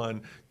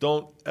one.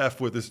 Don't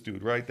f with this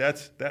dude, right?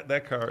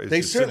 That car is.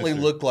 They just certainly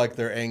sinister. look like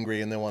they're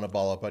angry and they want to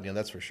ball up on you.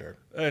 That's for sure.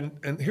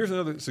 And here's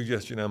another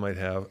suggestion I might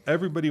have.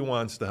 Everybody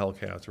wants the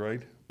Hellcats,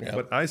 right? Yeah.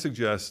 But I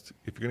suggest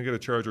if you're gonna get a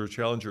Charger or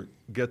Challenger,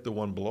 get the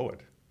one below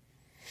it.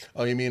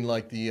 Oh, you mean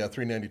like the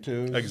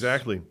 392s?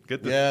 Exactly.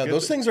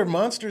 Those things are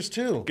monsters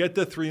too. Get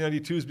the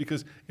 392s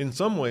because in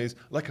some ways,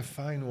 like a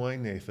fine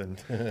wine, Nathan,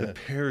 that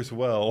pairs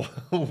well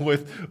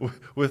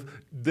with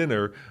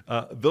dinner.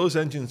 Those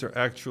engines are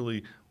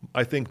actually,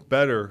 I think,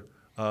 better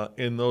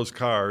in those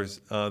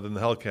cars than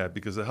the Hellcat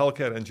because the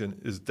Hellcat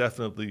engine is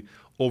definitely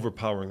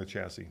overpowering the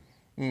chassis.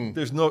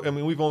 There's no,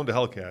 we've owned a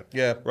Hellcat,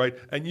 Yeah. right?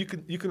 And you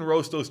can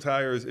roast those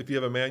tires if you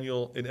have a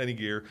manual in any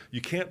gear. You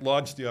can't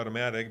launch the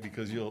automatic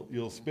because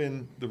you'll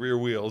spin the rear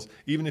wheels.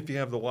 Even if you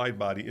have the wide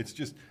body,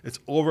 it's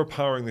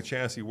overpowering the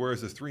chassis.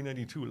 Whereas the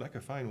 392, like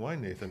a fine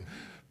wine, Nathan,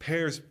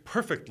 pairs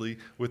perfectly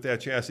with that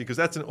chassis because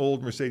that's an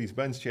old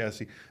Mercedes-Benz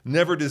chassis,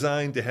 never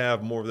designed to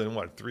have more than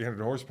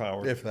 300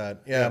 horsepower, If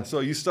that, yeah. So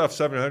you stuff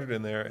 700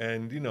 in there,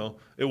 and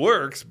it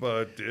works,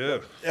 but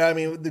I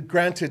mean,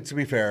 granted, to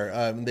be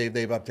fair,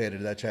 they've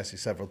updated that chassis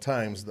several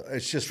times.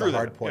 It's just True the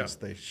hard that, points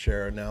yeah. they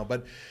share now.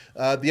 But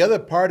the other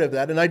part of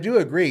that, and I do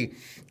agree,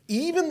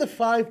 even the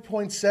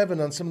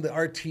 5.7 on some of the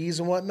RTs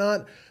and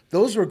whatnot,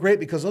 those were great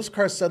because those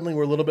cars suddenly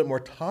were a little bit more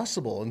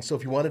tossable. And so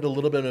if you wanted a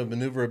little bit of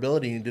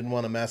maneuverability and you didn't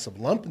want a massive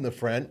lump in the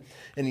front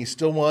and you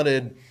still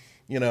wanted,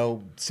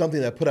 something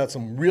that put out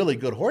some really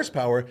good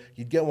horsepower,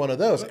 you'd get one of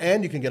those.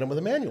 And you can get them with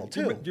a manual,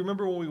 too. Do you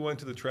remember when we went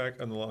to the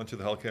track on the launch of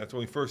the Hellcats?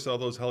 When we first saw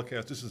those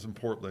Hellcats, this is in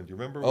Portland. Do you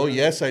remember? Oh,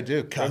 yes, I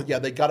do. God, yeah,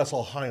 they got us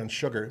all high on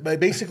sugar. But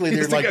basically,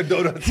 they're They like, got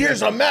donuts.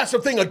 here's a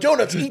massive thing of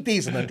donuts, eat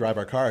these, and then drive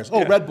our cars.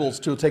 Oh, Red Bulls,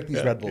 too. Take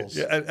these Red Bulls.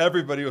 Yeah, and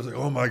everybody was like,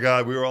 oh, my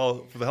God, we were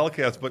all for the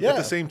Hellcats. But at Yeah.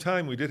 the same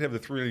time, we did have the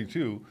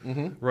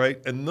 392, right?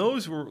 And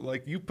those were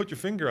like, you put your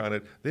finger on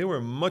it, they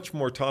were much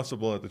more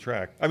tossable at the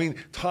track. I mean,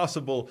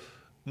 tossable,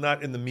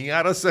 not in the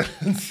Miata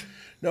sense.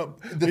 No,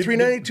 the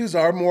 392s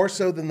are more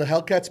so than the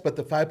Hellcats, but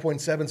the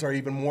 5.7s are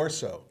even more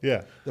so.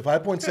 Yeah. The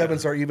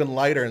 5.7s are even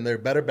lighter, and they're a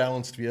better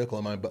balanced vehicle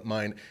in my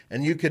mind.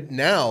 And you can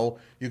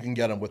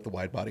get them with the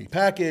wide body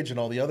package and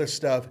all the other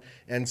stuff,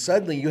 and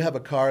suddenly you have a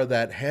car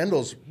that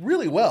handles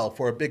really well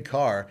for a big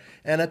car,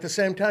 and at the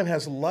same time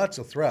has lots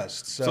of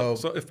thrust. So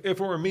if it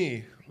were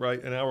me,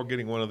 right, and now we're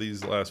getting one of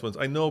these last ones,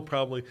 I know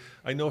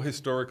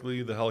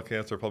historically the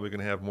Hellcats are probably going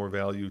to have more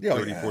value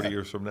 40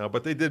 years from now,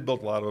 but they did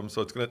build a lot of them,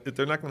 so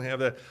they're not going to have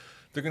that.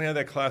 They're going to have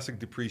that classic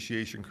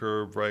depreciation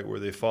curve, right, where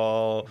they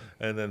fall,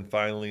 and then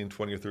finally in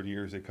 20 or 30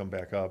 years they come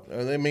back up.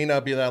 they may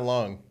not be that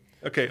long.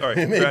 Okay, all right.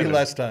 It may be granted,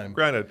 less time.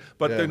 Granted,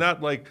 but Yeah. they're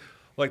not like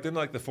they're not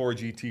like the Ford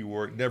GT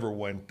where it never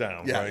went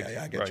down, Yeah, right?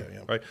 yeah, I get right, you,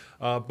 yeah.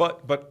 Right.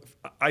 But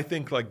I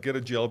think get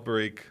a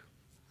jailbreak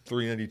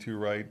 392,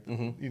 right?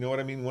 Mm-hmm. You know what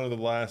I mean? One of the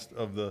last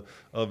of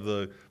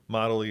the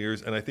model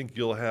years, and I think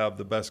you'll have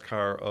the best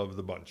car of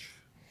the bunch.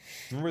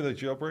 Remember the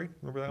jailbreak?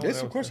 Remember that one?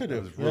 Yes, of course I do.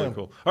 That was really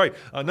cool. All right,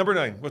 number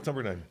 9. What's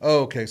number 9?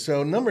 Okay,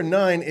 so number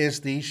 9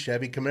 is the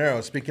Chevy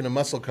Camaro. Speaking of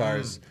muscle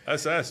cars.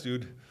 SS,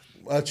 dude.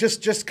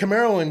 Just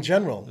Camaro in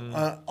general.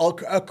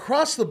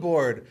 Across the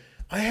board,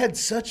 I had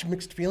such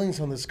mixed feelings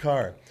on this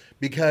car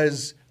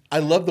because I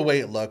love the way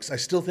it looks. I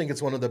still think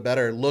it's one of the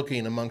better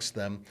looking amongst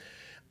them.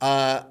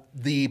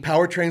 The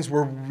powertrains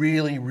were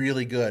really,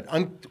 really good.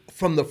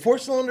 From the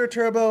 4-cylinder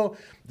turbo,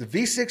 the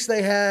V6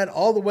 they had,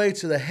 all the way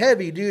to the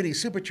heavy-duty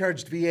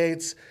supercharged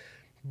V8s,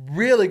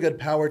 really good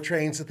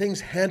powertrains. The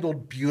things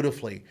handled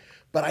beautifully,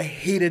 but I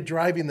hated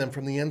driving them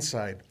from the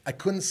inside. I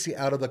couldn't see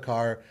out of the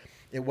car.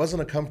 It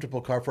wasn't a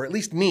comfortable car for at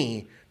least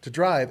me to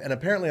drive, and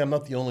apparently I'm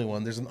not the only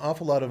one. There's an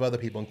awful lot of other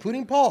people,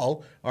 including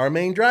Paul, our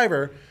main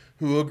driver,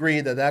 who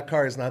agree that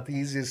car is not the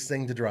easiest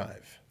thing to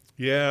drive.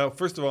 Yeah,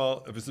 first of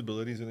all,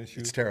 visibility is an issue.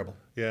 It's terrible.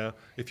 Yeah,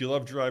 if you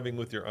love driving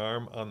with your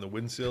arm on the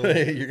windsill,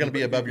 You're going to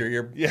be above your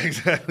ear. Yeah,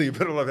 exactly. You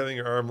better love having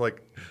your arm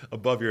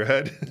above your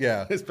head.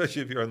 Yeah.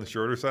 Especially if you're on the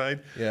shorter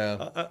side.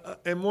 Yeah.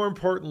 And more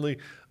importantly,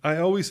 I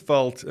always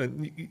felt,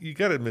 and you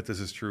got to admit this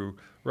is true,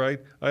 right?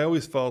 I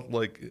always felt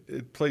like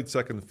it played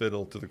second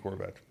fiddle to the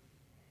Corvette.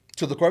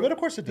 To the Corvette, of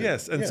course it did.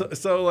 Yes, and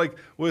so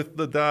with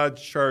the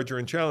Dodge Charger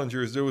and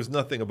Challengers, there was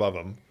nothing above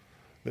them.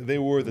 They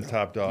were the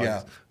top dogs.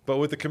 Yeah. But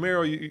with the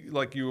Camaro,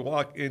 you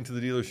walk into the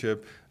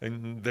dealership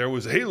and there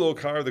was a Halo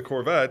car, the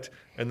Corvette,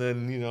 and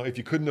then if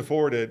you couldn't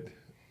afford it,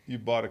 you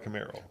bought a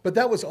Camaro. But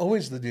that was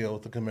always the deal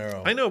with the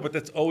Camaro. I know, but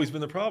that's always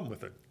been the problem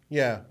with it.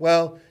 Yeah,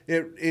 well,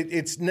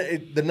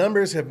 the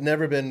numbers have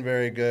never been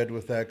very good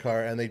with that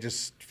car, and they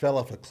just fell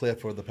off a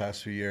cliff over the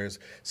past few years.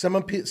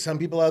 Some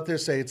people out there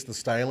say it's the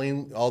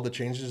styling, all the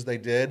changes they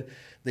did.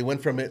 They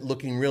went from it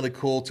looking really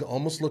cool to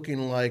almost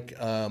looking like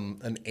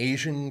an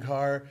Asian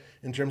car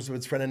in terms of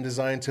its front-end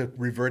design to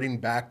reverting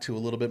back to a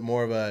little bit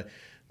more of a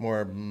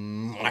more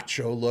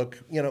macho look.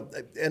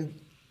 And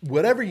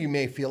whatever you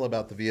may feel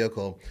about the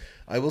vehicle,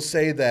 I will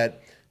say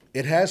that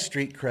it has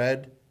street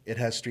cred. It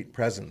has street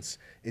presence.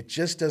 It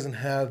just doesn't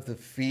have the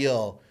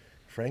feel,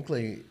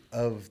 frankly,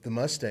 of the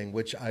Mustang,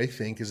 which I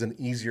think is an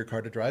easier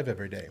car to drive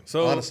every day,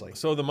 honestly.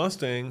 So the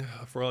Mustang,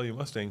 for all you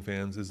Mustang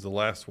fans, is the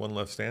last one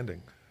left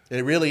standing.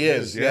 It really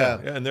is, yeah.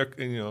 And they're,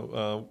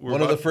 we're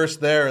one of the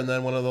first there and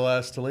then one of the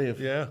last to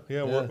leave. Yeah.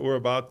 We're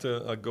about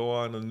to go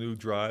on a new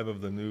drive of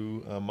the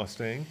new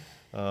Mustang.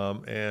 I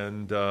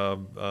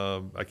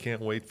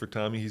can't wait for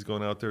Tommy. He's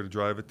going out there to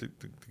drive it to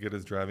get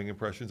his driving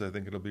impressions. I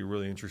think it'll be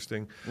really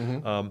interesting.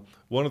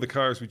 One of the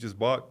cars we just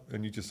bought,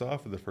 and you just saw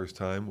for the first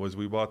time, was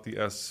we bought the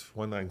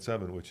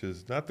S197, which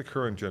is not the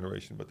current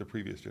generation, but the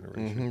previous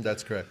generation.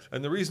 That's correct.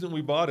 And the reason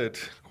we bought it,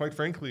 quite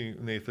frankly,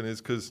 Nathan,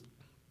 is because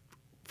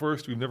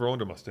first, we've never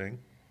owned a Mustang.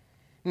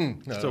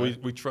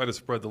 We try to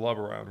spread the love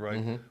around,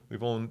 right?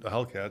 We've owned a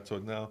Hellcat, so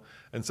now.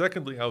 And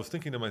secondly, I was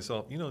thinking to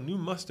myself, new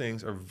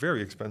Mustangs are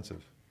very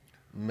expensive.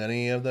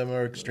 Many of them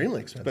are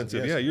extremely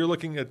expensive. Yes. Yeah. You're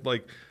looking at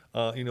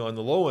on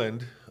the low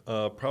end,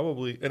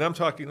 probably. And I'm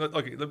talking.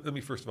 Okay, let me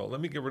first of all, let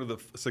me get rid of the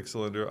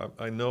 6-cylinder.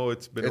 I know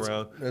it's been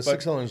around. The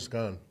 6-cylinder's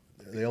gone.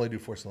 They only do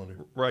 4-cylinder.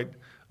 Right.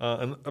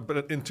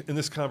 But in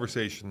this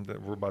conversation that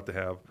we're about to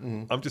have,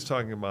 I'm just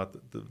talking about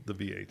the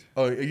V8.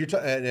 Oh, you're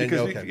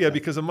talking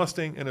because a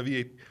Mustang and a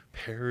V8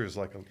 pairs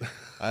like a.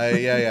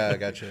 I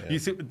got you. Yeah. You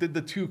see,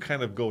 the two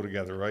kind of go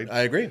together, right?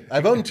 I agree.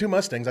 I've owned 2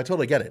 Mustangs. I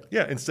totally get it.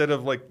 Yeah, instead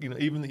of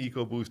even the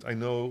EcoBoost, I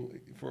know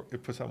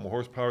it puts out more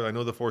horsepower. I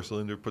know the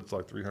 4-cylinder puts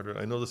like 300.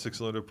 I know the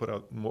 6-cylinder put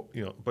out more,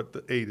 but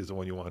the 8 is the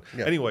one you want.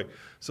 Yeah. Anyway,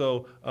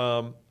 so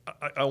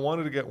I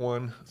wanted to get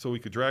one so we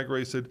could drag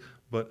race it,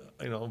 but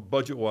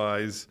budget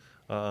wise.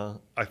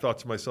 I thought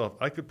to myself,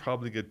 I could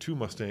probably get 2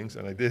 Mustangs,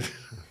 and I did,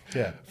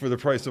 for the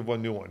price of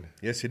one new one.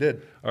 Yes, you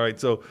did. All right,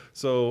 so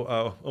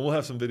and we'll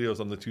have some videos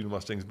on the 2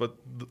 Mustangs, but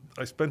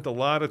I spent a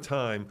lot of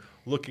time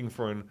looking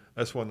for an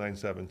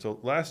S197. So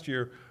last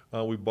year,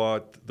 we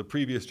bought the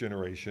previous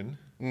generation,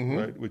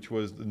 right, which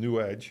was the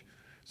New Edge.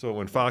 So it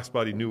went Fox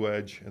Body, New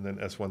Edge, and then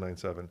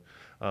S197.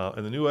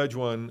 And the New Edge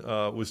one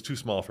was too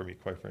small for me,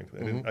 quite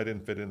frankly. I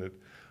didn't fit in it.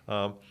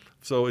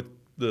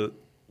 The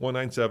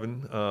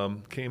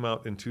 197 came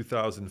out in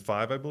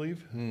 2005, I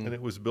believe, and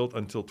it was built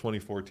until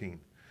 2014.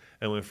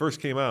 And when it first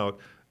came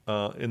out,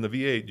 in the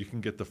V8, you can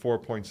get the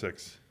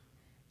 4.6.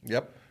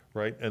 Yep.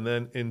 Right? And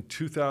then in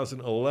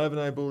 2011,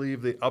 I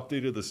believe, they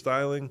updated the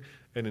styling,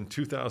 and in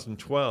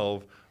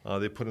 2012,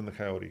 they put in the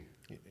Coyote.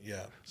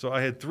 Yeah. So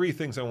I had 3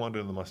 things I wanted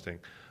in the Mustang.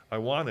 I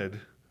wanted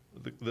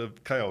the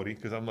Coyote,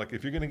 because I'm like,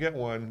 if you're going to get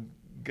one,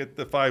 get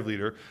the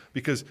 5-liter,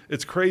 because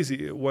it's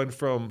crazy. It went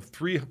from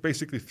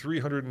basically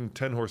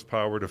 310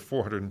 horsepower to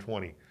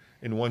 420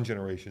 in one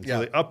generation.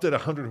 So they upped it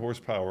 100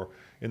 horsepower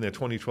in that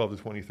 2012 to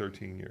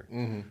 2013 year.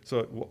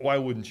 So why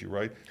wouldn't you,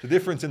 right? The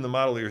difference in the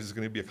model years is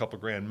going to be a couple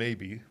grand,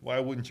 maybe. Why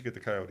wouldn't you get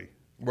the Coyote?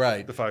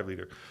 Right. The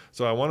 5-liter.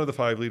 So I wanted the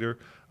 5-liter.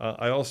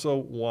 I also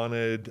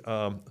wanted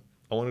a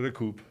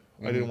coupe.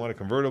 I didn't want a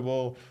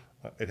convertible.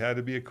 It had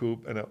to be a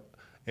coupe,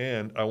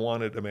 and I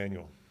wanted a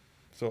manual.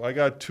 So I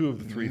got 2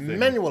 of the 3 things.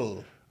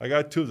 Manual. I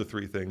got 2 of the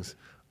 3 things.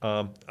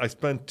 I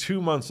spent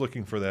 2 months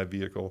looking for that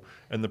vehicle,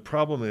 and the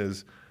problem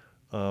is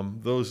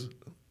those,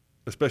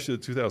 especially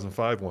the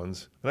 2005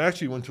 ones. And I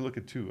actually went to look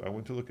at 2. I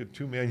went to look at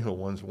 2 manual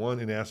ones,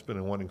 one in Aspen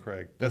and one in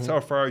Craig. That's how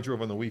far I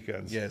drove on the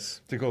weekends. Yes.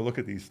 To go look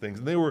at these things,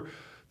 and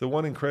the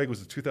one in Craig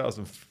was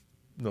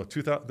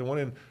the one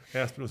in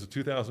Aspen was a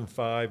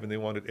 2005, and they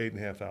wanted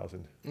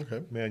 8,500.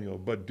 Okay. Manual,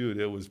 but dude,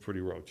 it was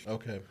pretty roach.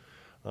 Okay.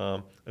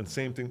 And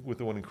same thing with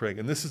the one in Craig.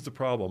 And this is the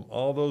problem.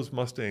 All those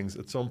Mustangs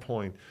at some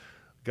point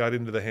got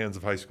into the hands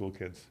of high school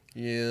kids.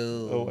 Yeah.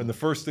 Oh, and the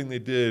first thing they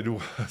did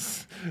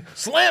was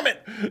slam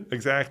it.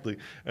 Exactly.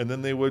 And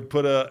then they would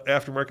put a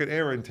aftermarket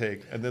air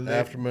intake, and then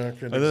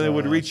they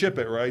would rechip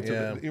it, right?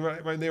 Yeah.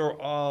 So they were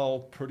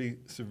all pretty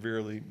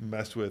severely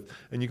messed with.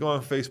 And you go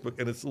on Facebook,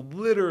 and it's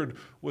littered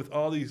with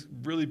all these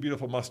really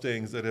beautiful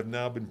Mustangs that have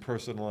now been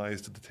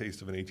personalized to the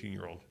taste of an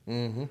 18-year-old,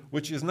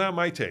 which is not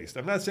my taste.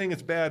 I'm not saying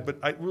it's bad, but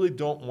I really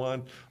don't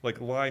want like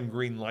lime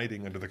green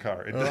lighting under the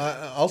car.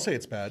 I'll say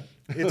it's bad.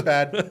 It's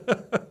bad.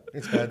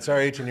 It's bad.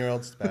 Sorry,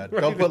 18-year-olds, it's bad.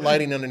 Right. Don't put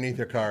lighting underneath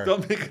your car.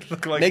 Don't make it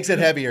look like... Makes it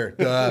heavier.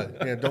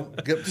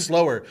 Don't get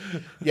slower.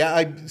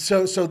 Yeah.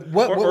 So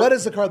what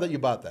is the car that you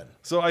bought then?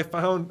 So I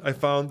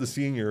found the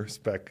senior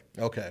spec.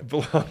 Okay.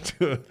 Belonged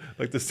to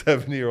like the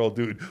 70-year-old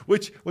dude,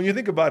 which when you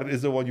think about it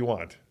is the one you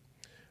want.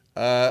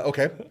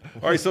 Okay.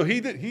 All right. So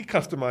he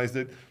customized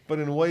it, but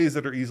in ways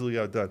that are easily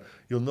outdone.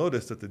 You'll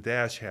notice that the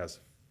dash has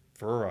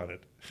fur on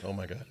it. Oh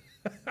my God.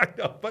 I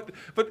know, but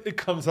it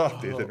comes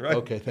off, Nathan, right?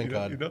 Okay, thank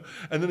God.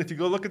 And then if you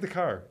go look at the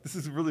car, this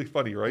is really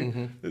funny, right?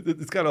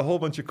 It's got a whole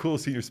bunch of cool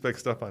senior spec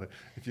stuff on it.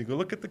 If you go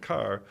look at the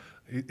car,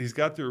 he's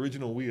got the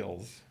original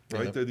wheels,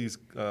 right? Yep. They're these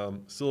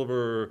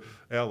silver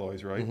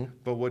alloys, right?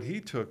 But what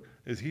he took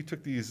is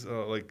these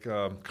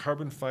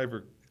carbon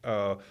fiber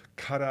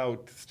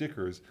cutout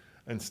stickers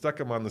and stuck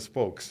them on the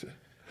spokes.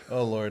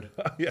 Oh, Lord.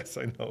 Yes,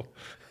 I know.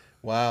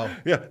 Wow.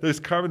 Yeah, there's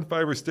carbon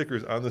fiber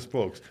stickers on the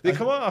spokes. They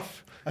come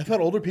off. I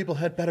thought older people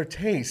had better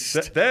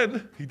taste.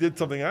 Then he did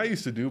something I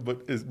used to do,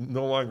 but is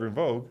no longer in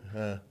vogue,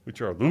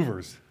 which are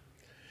louvers.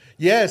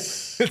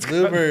 Yes,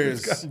 louvers.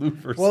 It's got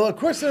louvers. Well, of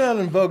course they're not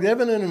in vogue. They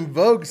haven't been in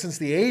vogue since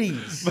the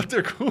 80s. But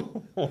they're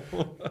cool. Well,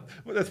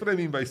 that's what I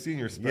mean by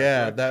senior spec.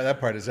 Yeah, right? that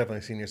part is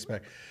definitely senior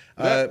spec.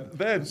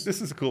 Then,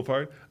 this is the cool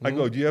part. I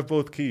go, do you have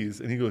both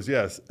keys? And he goes,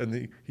 yes.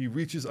 And he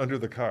reaches under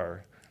the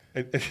car.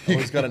 And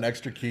He's got an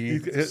extra key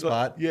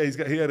spot. Yeah,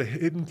 he had a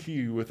hidden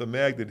key with a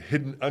magnet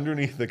hidden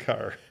underneath the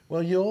car.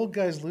 Well, you old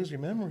guys lose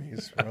your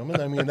memories, Roman.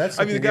 I mean, that's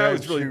I mean, the guy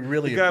was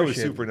really the guy was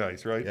appreciate. super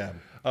nice, right? Yeah.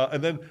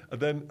 And then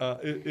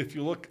if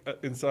you look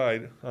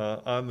inside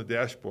on the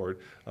dashboard,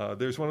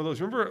 there's one of those.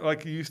 Remember,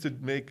 like you used to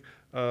make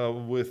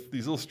with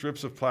these little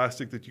strips of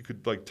plastic that you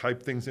could like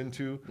type things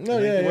into. Oh,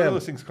 yeah, What are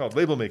those things called?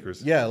 Label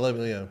makers. Yeah,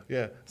 yeah.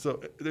 Yeah.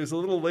 So there's a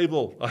little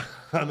label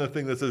on the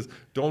thing that says,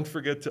 "Don't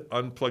forget to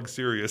unplug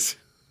Sirius."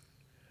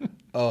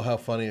 Oh, how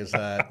funny is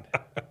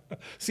that?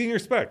 Senior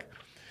spec.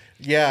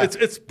 Yeah.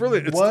 It's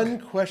brilliant. One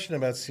question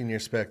about senior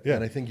spec, Yeah.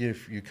 and I think you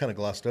kind of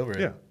glossed over it.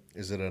 Yeah.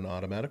 Is it an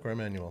automatic or a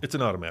manual? It's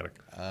an automatic,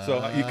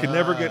 so you can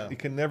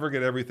never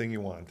get everything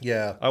you want.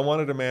 Yeah. I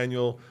wanted a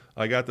manual.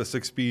 I got the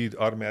 6-speed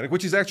automatic,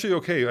 which is actually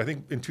okay. I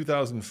think in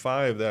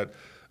 2005 that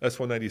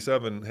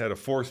S197 had a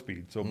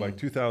 4-speed. So by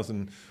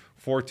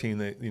 2014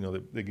 they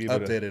gave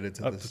Updated it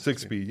to up the to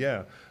 6-speed.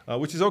 Yeah,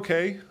 which is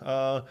okay.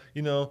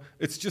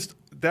 It's just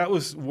that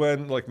was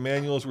when like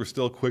manuals were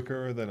still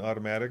quicker than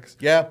automatics.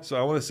 Yeah. So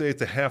I want to say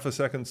it's a half a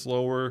second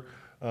slower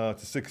to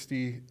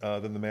 60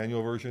 than the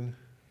manual version.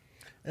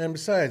 And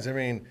besides, I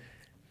mean,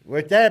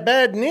 with that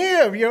bad knee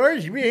of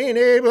yours, being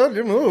able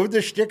to move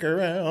the stick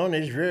around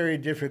is very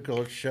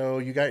difficult. So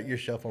you got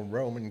yourself a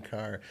Roman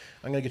car.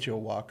 I'm going to get you a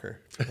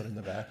walker to put in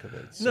the back of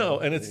it. So No,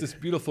 and it's this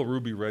beautiful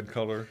ruby red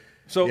color.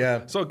 So,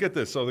 Yeah. so get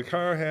this. So the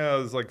car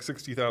has like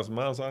 60,000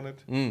 miles on it.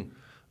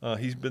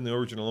 He's been the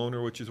original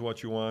owner, which is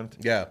what you want.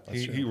 Yeah,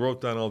 that's true. He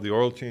wrote down all the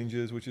oil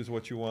changes, which is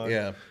what you want.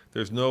 Yeah.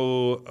 There's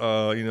no,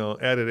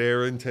 added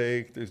air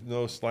intake. There's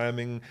no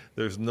slamming.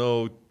 There's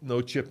no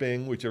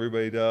chipping, which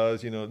everybody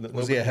does.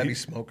 Was he a heavy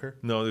smoker?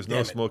 No, there's no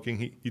Damn it. smoking.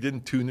 He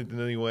didn't tune it in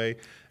any way,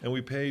 and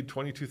we paid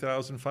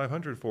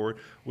 $22,500 for it,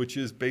 which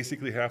is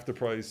basically half the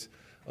price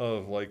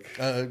of like.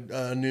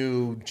 A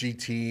new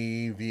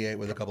GT V8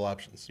 with a couple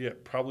options. Yeah,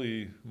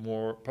 probably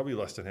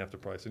less than half the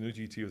price. A new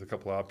GT with a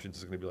couple of options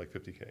is going to be like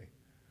 $50K,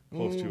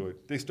 close to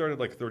it. They started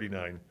like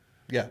 39.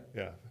 Yeah.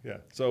 Yeah.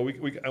 So we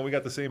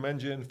got the same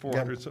engine,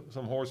 400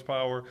 some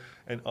horsepower,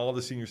 and all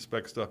the senior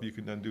spec stuff you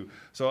can then do.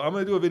 So I'm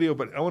going to do a video,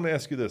 but I want to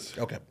ask you this.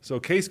 Okay. So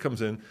Case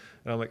comes in,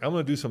 and I'm like, I'm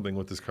going to do something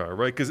with this car,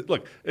 right? Because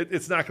look,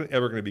 it's not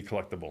ever going to be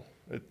collectible.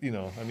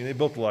 They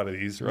built a lot of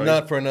these, right?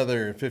 Not for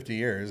another 50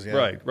 years. Yeah.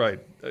 Right.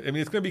 I mean,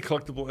 it's going to be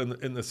collectible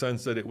in the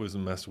sense that it was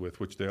messed with,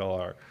 which they all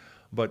are.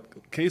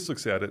 But Case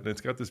looks at it, and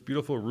it's got this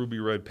beautiful ruby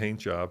red paint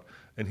job,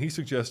 and he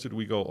suggested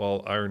we go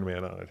all Iron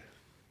Man on it.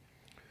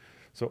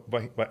 So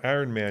by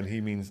Iron Man,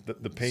 he means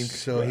the paint.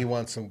 So he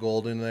wants some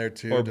gold in there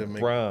too. Or to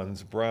make...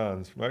 bronze,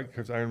 right?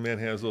 Because Iron Man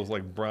has those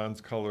like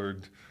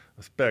bronze-colored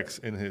specs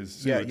in his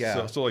suit.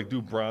 Yeah. So like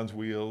do bronze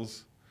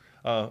wheels.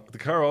 The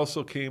car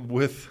also came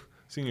with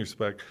senior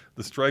spec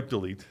the stripe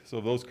delete.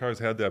 So those cars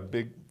had that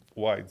big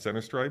wide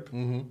center stripe.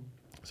 Mm-hmm.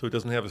 So it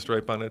doesn't have a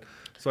stripe on it.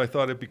 So I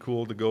thought it'd be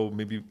cool to go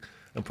maybe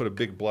and put a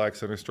big black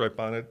center stripe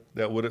on it.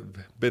 That would have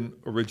been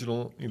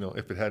original,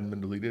 if it hadn't been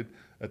deleted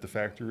at the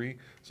factory.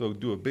 So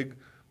do a big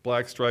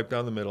black stripe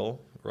down the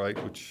middle,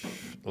 right, which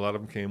a lot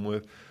of them came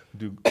with.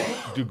 Do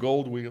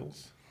gold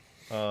wheels,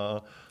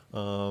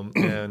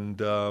 and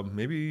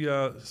maybe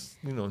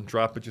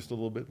drop it just a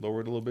little bit,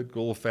 lower it a little bit, go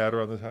a little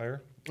fatter on the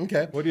tire.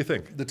 Okay. What do you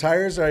think? The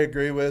tires, I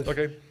agree with.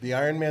 Okay. The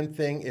Iron Man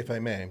thing, if I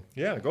may.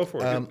 Yeah, go for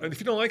it. And if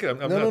you don't like it, I'm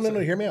not. No.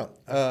 Hear me out.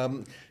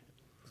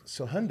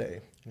 So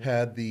Hyundai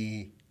had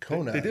the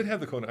Kona. They did have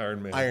the Kona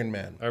Iron Man. Iron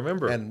Man. I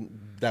remember.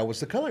 And that was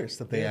the colors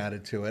that they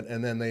added to it,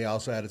 and then they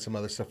also added some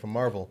other stuff from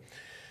Marvel.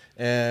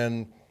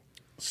 And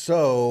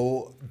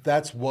so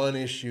that's one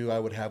issue I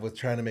would have with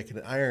trying to make it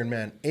an Iron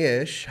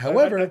Man-ish.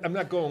 However, I'm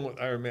not going with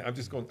Iron Man. I'm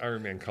just going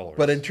Iron Man colors.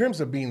 But in terms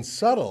of being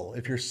subtle,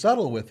 if you're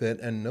subtle with it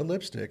and no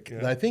lipstick,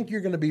 I think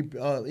you're going to be,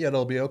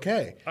 it'll be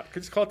okay.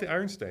 Just call it the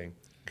Iron Stain.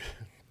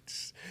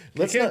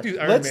 Let's you can't do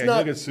Iron Man.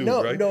 You'll get sued,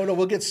 right? No,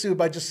 we'll get sued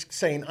by just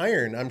saying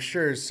iron. I'm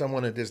sure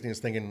someone at Disney is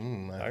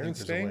thinking, Iron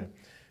Stain?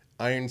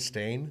 Iron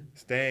Stain?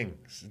 Stang.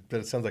 But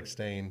it sounds like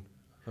stain.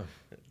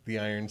 The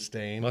Iron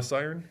Stain. Must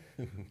Iron?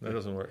 That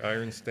doesn't work.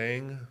 Iron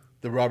Stang.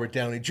 The Robert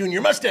Downey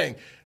Jr. Mustang.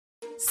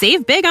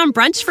 Save big on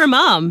brunch for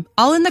mom,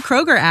 all in the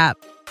Kroger app.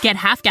 Get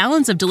half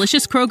gallons of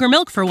delicious Kroger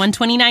milk for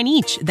 $1.29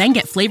 each. Then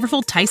get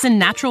flavorful Tyson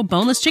natural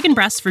boneless chicken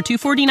breasts for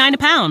 $2.49 a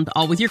pound,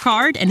 all with your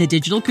card and a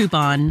digital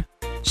coupon.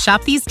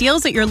 Shop these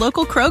deals at your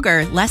local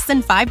Kroger, less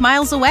than 5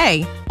 miles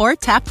away. Or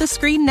tap the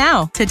screen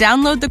now to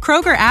download the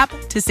Kroger app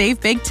to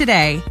save big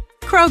today.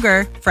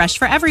 Kroger, fresh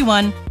for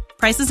everyone.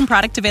 Prices and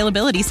product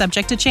availability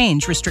subject to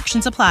change.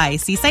 Restrictions apply.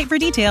 See site for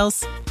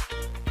details.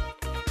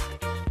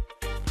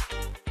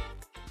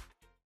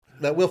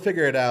 That we'll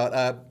figure it out.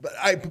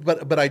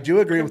 But I do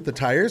agree with the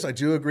tires. I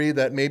do agree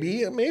that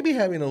maybe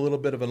having a little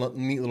bit of a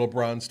neat little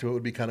bronze to it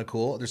would be kind of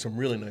cool. There's some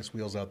really nice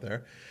wheels out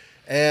there.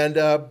 And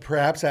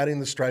perhaps adding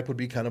the stripe would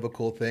be kind of a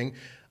cool thing.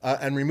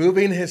 And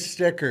removing his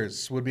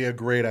stickers would be a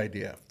great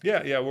idea.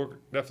 Yeah, we're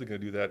definitely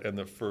going to do that. And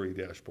the furry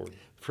dashboard.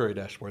 Furry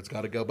dashboard's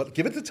got to go. But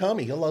give it to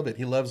Tommy. He'll love it.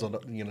 He loves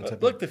Look,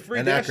 the furry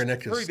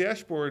anachronicus.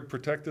 dashboard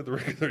protected the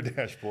regular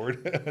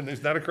dashboard, and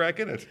there's not a crack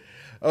in it.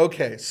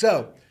 Okay,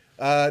 so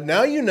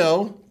now you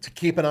know to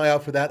keep an eye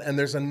out for that. And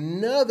there's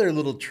another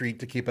little treat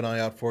to keep an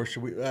eye out for.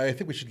 I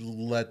think we should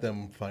let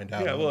them find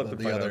out. Yeah, we'll let them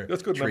find out.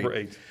 Let's go to number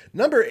 8.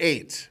 Number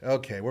 8.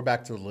 Okay, we're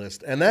back to the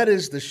list. And that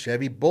is the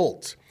Chevy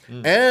Bolt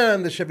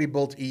and the Chevy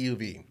Bolt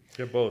EUV.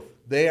 Get both.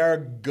 They are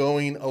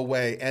going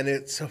away, and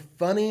it's a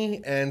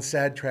funny and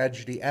sad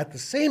tragedy at the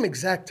same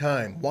exact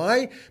time.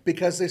 Why?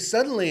 Because they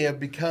suddenly have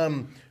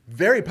become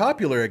very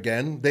popular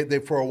again. They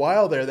for a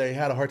while there, they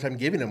had a hard time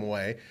giving them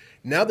away.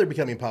 Now they're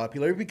becoming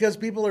popular because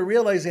people are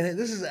realizing, hey,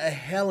 this is a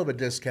hell of a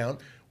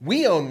discount.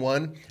 We own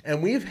one,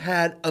 and we've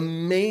had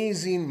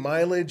amazing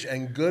mileage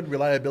and good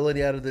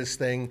reliability out of this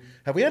thing.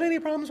 Have we had any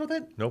problems with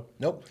it? Nope.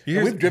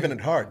 And we've driven it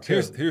hard, too.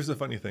 Here's the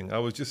funny thing. I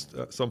was just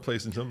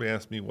someplace, and somebody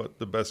asked me what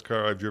the best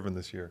car I've driven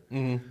this year.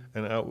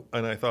 Mm-hmm.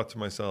 And I thought to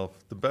myself,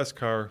 the best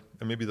car,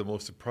 and maybe the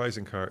most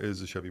surprising car, is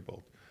the Chevy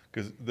Bolt.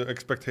 Because the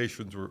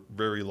expectations were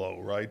very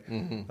low, right?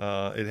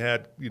 Mm-hmm. It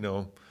had,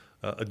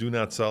 a do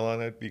not sell on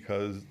it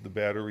because the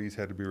batteries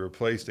had to be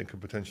replaced and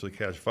could potentially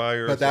catch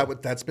fire.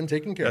 But that's been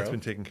taken care of. That's been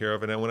taken care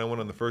of. And then when I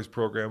went on the first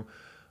program,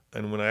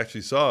 and when I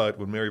actually saw it,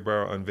 when Mary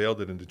Barra unveiled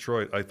it in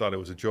Detroit, I thought it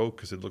was a joke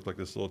because it looked like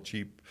this little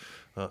cheap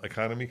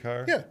economy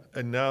car. Yeah.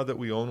 And now that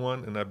we own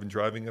one and I've been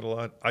driving it a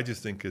lot, I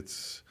just think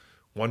it's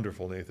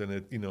wonderful, Nathan.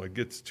 It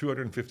gets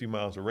 250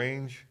 miles of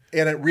range.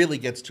 And it really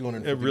gets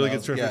 250 miles. It really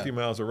gets 250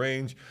 miles of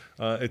range.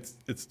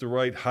 It's the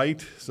right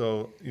height.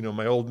 So,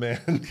 my old man.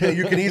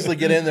 You can easily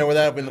get in there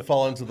without having to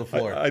fall into the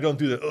floor. I don't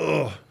do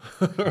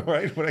that.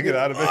 Right? When I get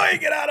out of it. You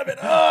get out of it.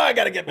 I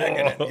got to get back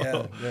in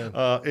it.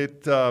 Yeah.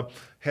 It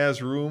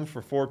has room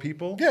for 4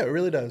 people. Yeah, it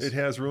really does. It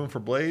has room for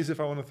Blaze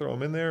if I want to throw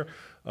them in there.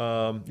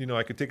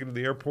 I could take it to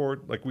the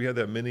airport. Like we had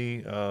that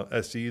Mini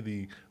SE,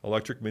 the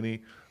electric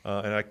Mini,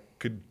 and I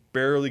could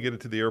barely get it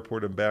to the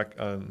airport and back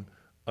on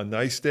a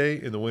nice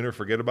day. In the winter,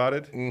 forget about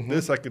it. Mm-hmm.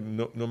 This I can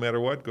no matter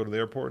what, go to the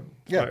airport.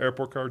 Yeah. My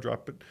airport car,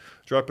 drop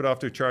it off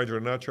to a charger or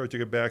not charge,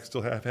 take it back,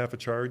 still have half a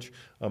charge.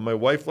 My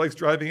wife likes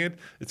driving it.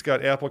 It's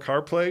got Apple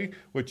CarPlay,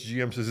 which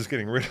GM says is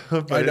getting rid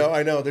of. I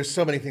know. There's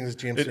so many things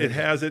that GM says. It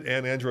has it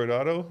and Android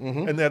Auto.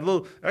 Mm-hmm. And that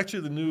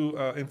the new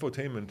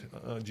infotainment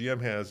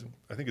GM has,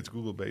 I think it's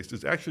Google-based,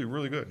 is actually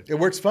really good. It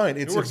works fine.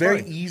 It's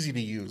very easy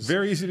to use.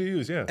 Very easy to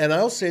use, yeah. And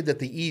I'll say that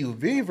the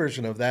EUV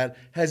version of that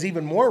has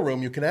even more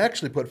room. You can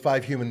actually put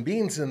 5 human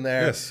beings in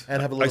there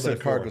and have a little bit of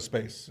cargo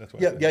space. That's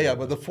what yeah.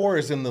 But the 4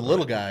 is in the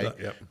little guy,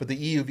 but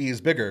the EUV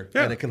is bigger,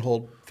 and it can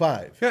hold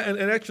 5. Yeah,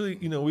 and actually,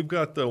 we've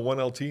got the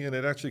 1LT, and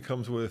it actually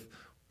comes with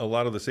a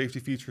lot of the safety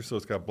features. So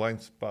it's got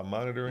blind spot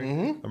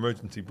monitoring,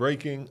 emergency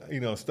braking,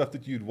 stuff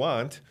that you'd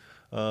want.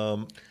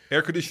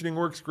 Air conditioning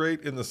works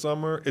great in the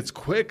summer. It's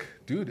quick,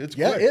 dude. It's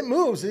quick. Yeah, it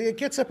moves. It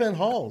gets up in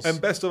hauls.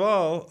 And best of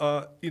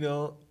all,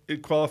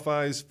 it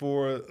qualifies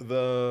for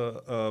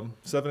the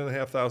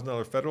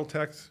 $7,500 federal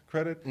tax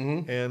credit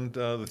and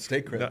the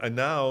state credit, and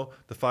now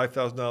the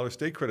 $5,000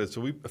 state credit.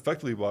 So we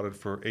effectively bought it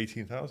for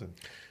 $18,000.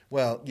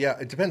 Well, yeah,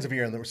 it depends if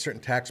you're in a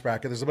certain tax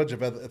bracket. There's a bunch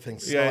of other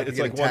things. Yeah, it's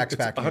like tax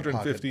back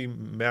 150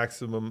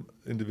 maximum,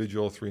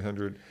 individual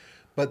 300.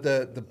 But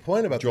the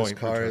point about this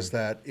car is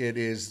that it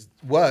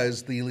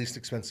was the least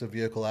expensive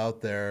vehicle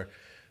out there.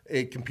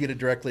 It competed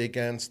directly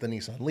against the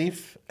Nissan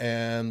Leaf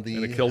and the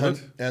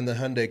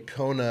Hyundai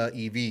Kona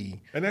EV.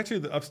 And actually,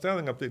 the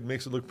upstyling update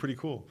makes it look pretty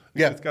cool.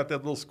 Yeah, it's got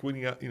that little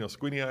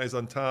squinty eyes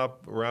on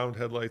top, round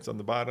headlights on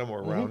the bottom,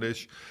 or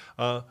roundish.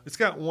 It's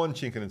got one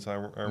chink in its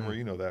armor.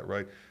 You know that,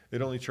 right?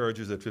 It only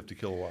charges at 50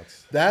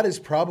 kilowatts. That is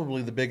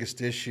probably the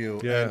biggest issue,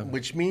 yeah.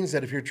 Which means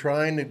that if you're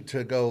trying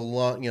to go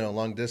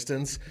long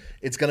distance,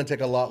 it's going to take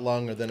a lot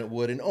longer than it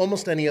would in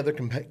almost any other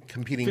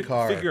competing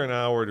car. Figure an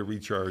hour to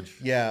recharge.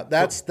 Yeah,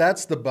 that's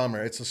the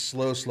bummer. It's a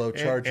slow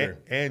charger.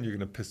 And you're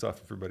going to piss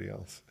off everybody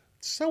else.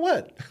 So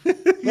what?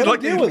 Let them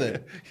deal with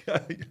it. Yeah.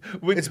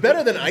 It's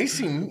better than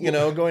icing,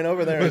 going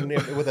over there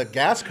with a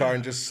gas car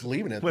and just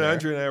leaving it When there.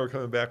 Andre and I were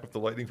coming back with the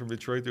Lightning from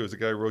Detroit, there was a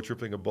guy road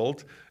tripping a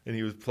Bolt, and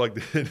he was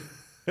plugged in.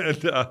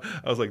 And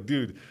I was like,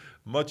 dude,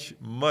 much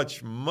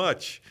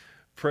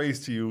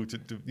praise to you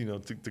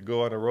to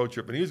go on a road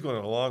trip. And he was going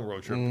on a long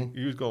road trip. Mm-hmm.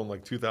 He was going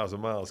like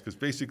 2,000 miles because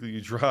basically you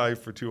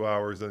drive for 2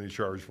 hours, then you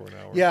charge for an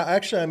hour. Yeah,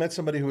 actually, I met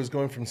somebody who was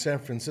going from San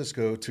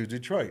Francisco to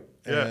Detroit.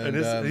 Yeah,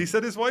 and he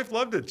said his wife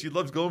loved it. She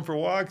loves going for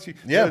walks. She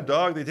had a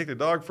dog. They take the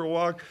dog for a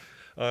walk.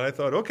 And I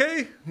thought,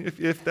 okay,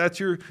 if that's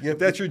your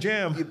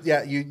jam,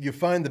 you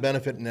find the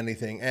benefit in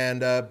anything.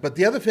 And but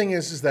the other thing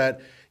is that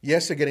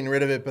yes, they're getting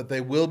rid of it, but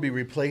they will be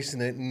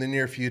replacing it in the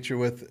near future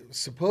with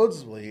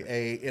supposedly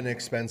a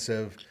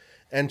inexpensive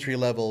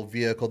entry-level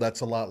vehicle that's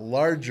a lot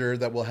larger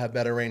that will have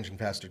better range and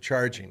faster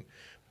charging.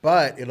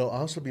 But it'll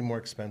also be more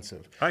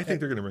expensive. I think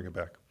they're going to bring it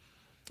back.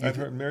 I've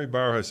heard Mary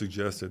Bauer has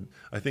suggested,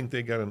 I think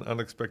they got an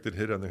unexpected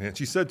hit on their hands.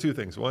 She said two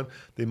things. One,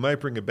 they might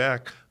bring it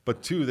back,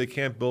 but two, they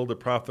can't build a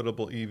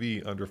profitable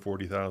EV under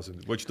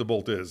 $40,000, which the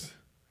Bolt is.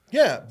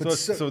 Yeah, but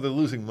So they're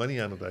losing money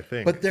on it, I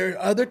think. But there are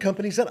other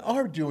companies that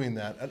are doing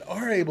that and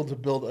are able to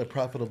build a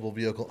profitable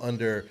vehicle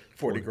under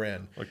 40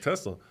 grand. Like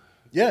Tesla.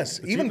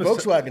 Yes, even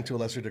Volkswagen to a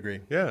lesser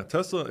degree. Yeah,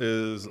 Tesla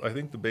is, I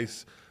think the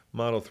base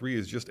Model 3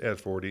 is just at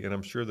 40, and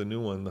I'm sure the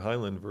new one, the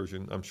Highland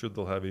version, I'm sure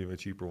they'll have even a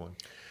cheaper one.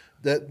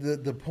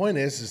 The point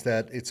is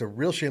that it's a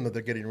real shame that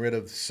they're getting rid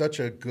of such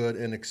a good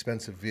and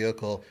expensive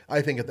vehicle.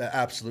 I think at the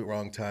absolute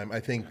wrong time. I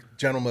think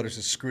General Motors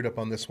is screwed up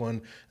on this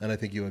one, and I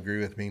think you agree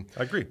with me.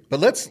 I agree. But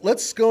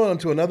let's go on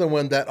to another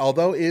one that,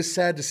 although is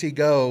sad to see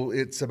go,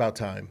 it's about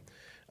time.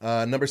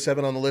 Number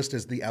 7 on the list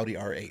is the Audi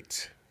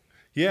R8.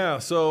 Yeah,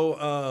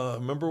 so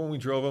remember when we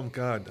drove them?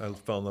 God, I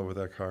fell in love with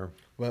that car.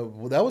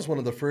 Well, that was one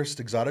of the first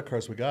exotic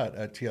cars we got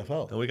at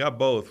TFL. And we got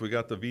both. We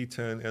got the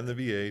V10 and the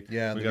V8.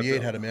 Yeah, the V8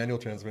 had a manual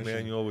transmission.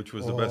 Manual, which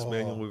was the best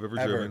manual we've ever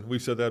driven.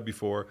 We've said that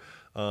before.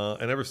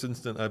 And ever since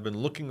then, I've been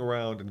looking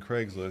around in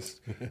Craigslist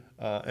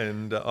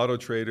and Auto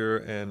Trader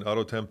and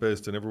Auto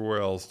Tempest and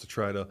everywhere else to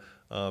try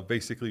to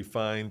basically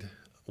find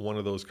one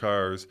of those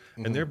cars.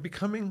 Mm-hmm. And they're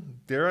becoming,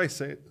 dare I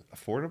say it,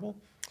 affordable?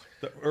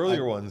 The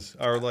earlier ones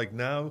are like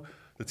now...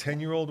 The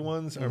 10-year-old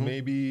ones are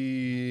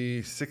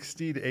maybe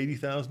 60 to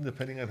 80,000,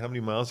 depending on how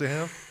many miles they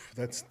have.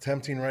 That's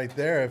tempting right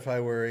there. If I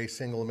were a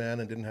single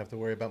man and didn't have to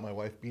worry about my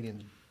wife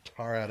beating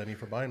tar out of me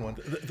for buying one.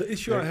 The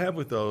issue I have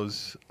with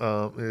those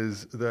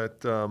is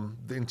that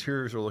the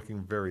interiors are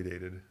looking very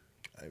dated.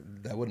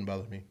 That wouldn't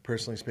bother me,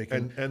 personally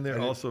speaking. And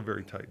they're also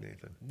very tight,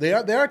 Nathan. They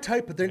are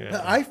tight, but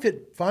I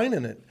fit fine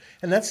in it.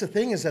 And that's the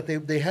thing is that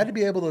they had to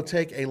be able to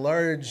take a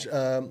large,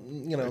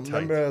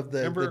 member of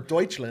the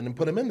Deutschland and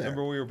put them in there.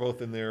 Remember we were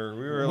both in there.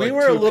 We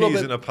were two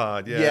peas in a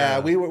pod. Yeah,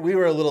 we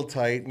were a little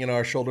tight. You know,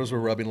 our shoulders were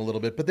rubbing a little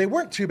bit, but they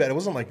weren't too bad. It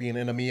wasn't like being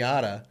in a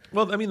Miata.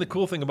 Well, I mean, the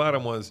cool thing about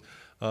them was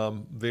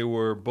they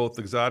were both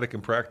exotic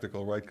and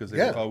practical, right? Because they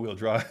were all-wheel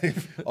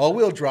drive.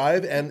 All-wheel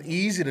drive and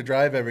easy to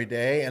drive every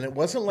day. And it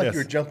wasn't like you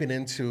were jumping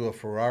into a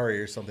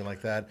Ferrari or something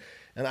like that.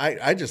 And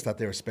I just thought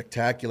they were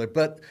spectacular.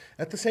 But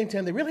at the same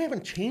time, they really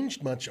haven't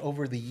changed much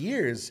over the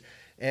years.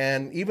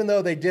 And even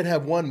though they did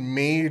have one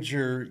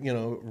major,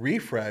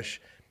 refresh,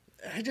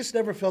 I just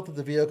never felt that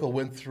the vehicle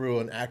went through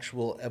an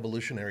actual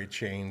evolutionary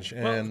change.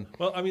 And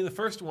well, I mean, the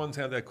first ones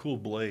had that cool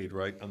blade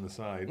right on the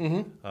side,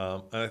 and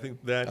I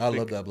think that I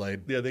love that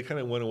blade. Yeah, they kind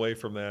of went away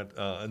from that,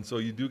 and so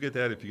you do get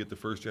that if you get the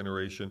first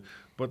generation.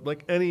 But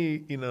like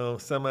any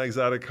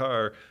semi-exotic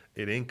car,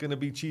 it ain't gonna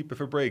be cheap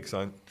if it breaks.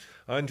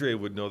 Andre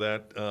would know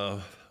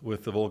that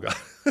with the Volga.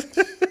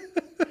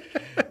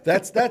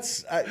 That's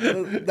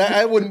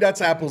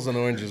apples and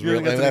oranges.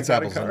 Really, that's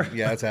apples.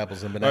 That's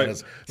apples and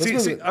bananas.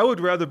 Right. I would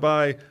rather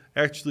buy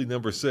actually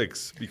number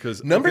 6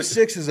 because number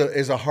 6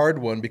 is a hard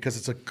one because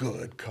it's a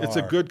good car. It's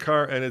a good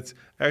car and it's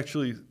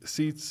actually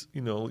seats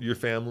your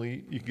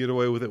family. You can get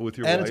away with it with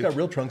your wife. And it's got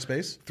real trunk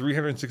space.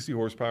 360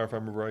 horsepower, if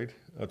I'm right.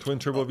 A twin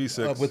turbo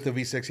V6 with the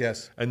V6,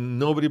 yes. And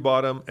nobody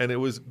bought them, and it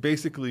was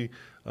basically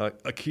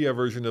a Kia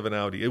version of an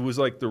Audi. It was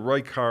like the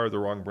right car, the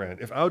wrong brand.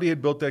 If Audi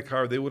had built that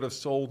car, they would have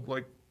sold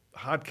like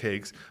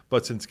hotcakes,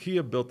 but since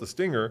Kia built the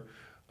Stinger,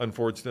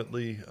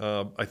 unfortunately,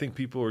 I think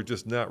people are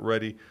just not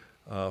ready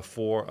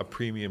for a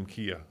premium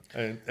Kia,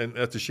 and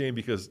that's a shame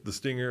because the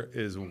Stinger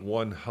is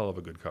one hell of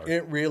a good car.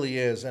 It really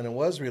is, and it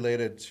was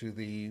related to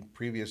the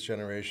previous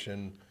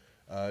generation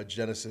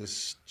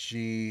Genesis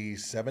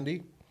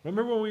G70.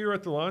 Remember when we were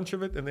at the launch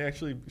of it and they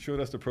actually showed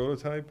us the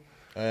prototype?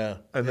 Yeah.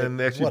 And then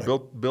they actually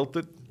built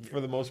it for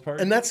the most part?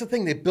 And that's the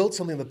thing. They built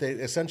something that they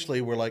essentially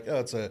were like,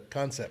 oh, it's a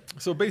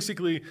concept. So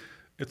basically,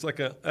 it's like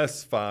a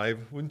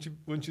S5,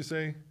 wouldn't you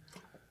say?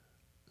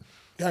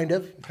 Kind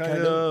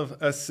of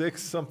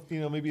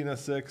S6, maybe an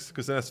S6,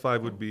 because an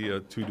S5 would be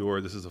a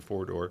 2-door. This is a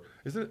 4-door.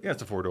 Is it? Yeah,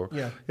 it's a 4-door.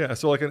 Yeah.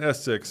 So like an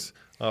S6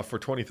 for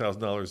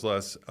 $20,000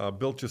 less,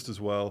 built just as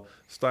well.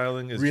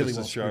 Styling is really just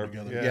as sharp.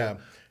 Yeah.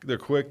 They're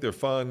quick. They're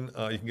fun.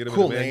 You can get them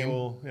cool in a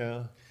manual.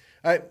 Name.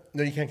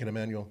 No, you can't get a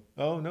manual.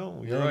 Oh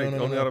no, you're right.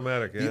 Only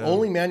automatic. Yeah. The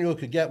only manual it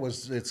could get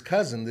was its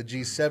cousin, the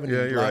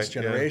G70 last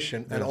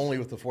generation, and yes. only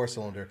with the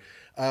 4-cylinder.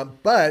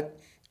 But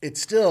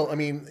it's still,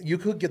 you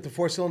could get the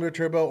 4-cylinder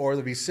turbo or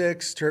the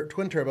V6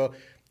 twin turbo,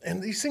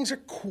 and these things are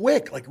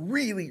quick, like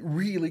really,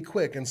 really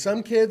quick. And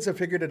some kids have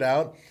figured it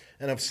out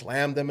and have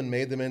slammed them and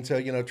made them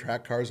into,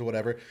 track cars or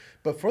whatever.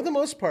 But for the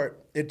most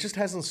part, it just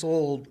hasn't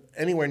sold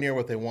anywhere near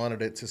what they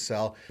wanted it to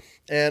sell.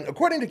 And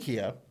according to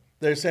Kia,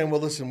 they're saying,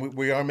 well, listen,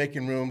 we are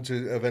making room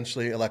to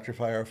eventually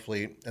electrify our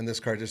fleet, and this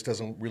car just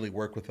doesn't really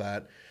work with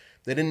that.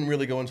 They didn't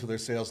really go into their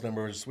sales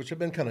numbers, which have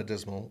been kind of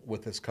dismal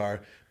with this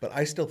car, but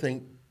I still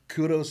think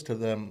kudos to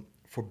them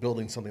for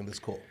building something this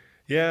cool.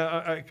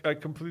 Yeah, I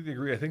completely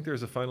agree. I think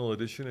there's a final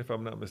edition, if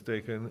I'm not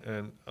mistaken,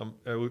 and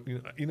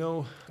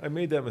I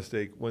made that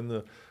mistake when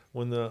the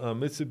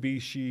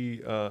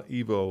Mitsubishi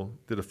Evo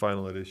did a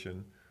final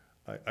edition.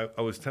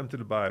 I was tempted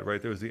to buy it, right?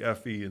 There was the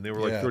FE, and they were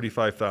like Yeah.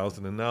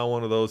 $35,000, and now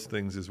one of those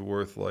things is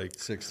worth like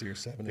 60 or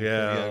 70.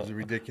 Yeah. Those are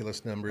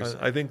ridiculous numbers.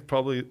 I think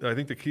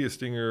the Kia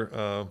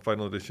Stinger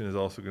Final Edition is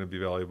also going to be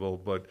valuable,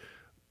 but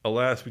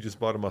alas, we just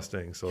bought a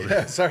Mustang, so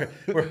Yeah, sorry,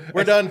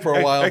 we're done for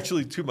a while.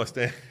 Actually, 2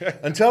 Mustangs.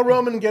 Until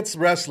Roman gets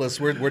restless,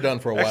 we're done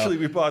for a while. Actually,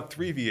 we bought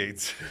 3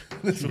 V8s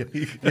this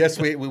week. Yes,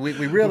 we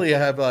really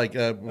have like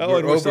we're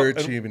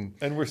overachieving.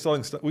 And we're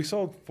selling stuff. We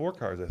sold 4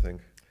 cars, I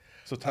think.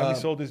 So Tommy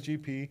sold his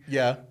GP.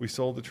 Yeah. We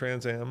sold the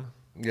Trans Am.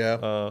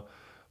 Yeah.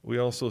 We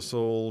also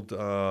sold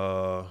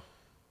the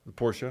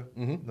Porsche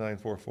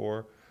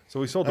 944. So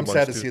we sold. I'm a bunch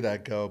sad to too. see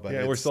that go, but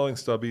yeah, we're selling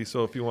Stubby.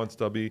 So if you want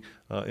Stubby,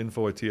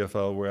 info at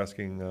TFL. We're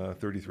asking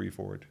 33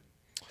 for it,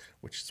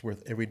 which is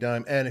worth every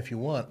dime. And if you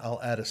want,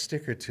 I'll add a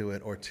sticker to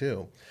it or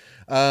 2.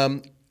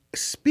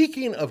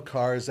 Speaking of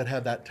cars that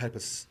have that type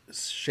of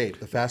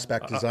shape, the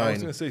fastback design. I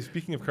was going to say,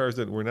 speaking of cars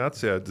that we're not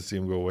sad to see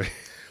them go away.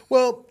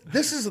 Well,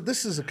 this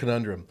is a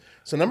conundrum.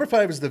 So number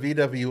 5 is the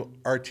VW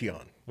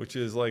Arteon, which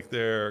is like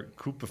their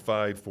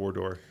coupified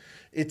 4-door.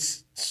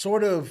 It's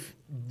sort of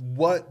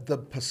what the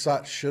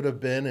Passat should have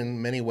been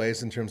in many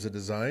ways in terms of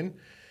design,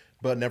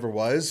 but never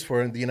was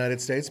for the United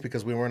States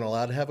because we weren't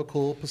allowed to have a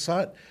cool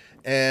Passat.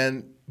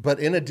 But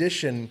in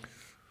addition,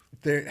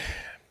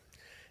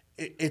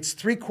 it's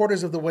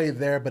 3/4 of the way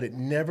there, but it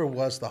never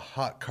was the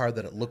hot car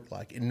that it looked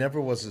like. It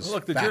never was as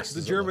Look, fast the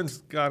as Germans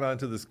got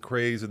onto this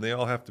craze, and they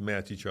all have to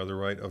match each other,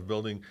 right? Of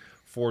building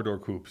 4-door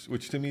coupes,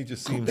 which to me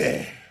just seems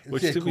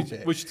which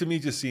to me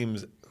just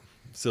seems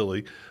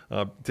silly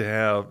to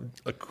have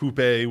a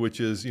coupe, which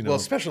is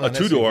especially a on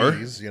 2-door,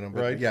 SUVs,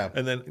 right? Yeah,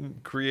 and then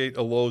create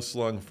a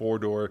low-slung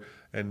 4-door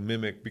and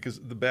mimic because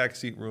the back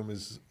seat room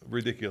is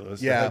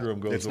ridiculous. Yeah, the headroom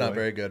goes it's away. not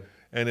very good.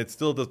 And it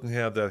still doesn't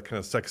have that kind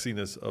of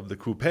sexiness of the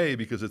coupe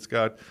because it's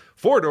got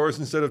 4 doors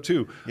instead of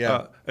 2.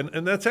 Yeah.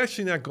 And that's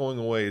actually not going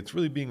away. It's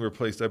really being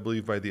replaced, I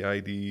believe, by the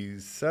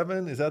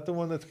ID7. Is that the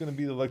one that's going to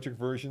be the electric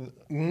version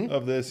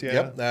of this?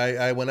 Yeah. Yep.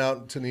 I went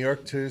out to New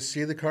York to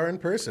see the car in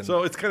person.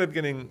 So it's kind of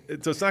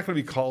so it's not going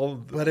to be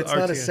called But it's Arteon.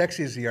 not as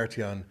sexy as the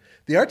Arteon.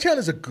 The Arteon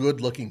is a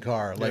good-looking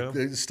car. Like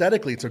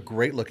aesthetically, it's a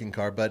great-looking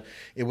car, but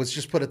it was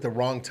just put at the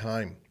wrong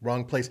time,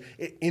 wrong place.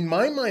 In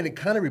my mind, it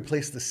kind of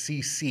replaced the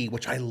CC,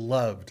 which I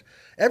loved.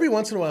 Every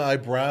once in a while, I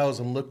browse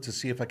and look to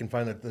see if I can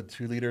find the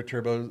 2-liter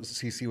turbo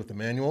CC with the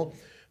manual.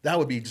 That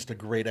would be just a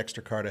great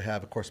extra car to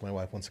have. Of course, my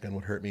wife, once again,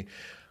 would hurt me.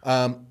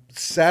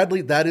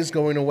 Sadly, that is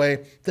going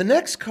away. The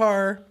next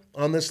car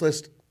on this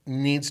list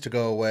needs to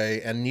go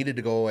away and needed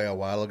to go away a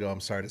while ago,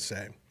 I'm sorry to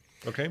say.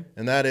 Okay.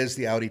 And that is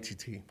the Audi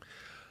TT.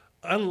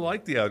 I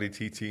like the Audi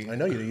TT. I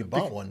know you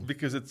bought one.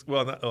 Because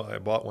I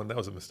bought one. That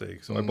was a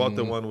mistake. So I bought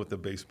the one with the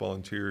baseball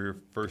interior,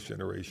 first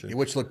generation.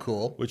 Which looked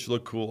cool.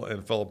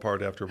 And fell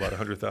apart after about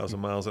 100,000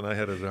 miles, and I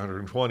had it at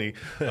 120.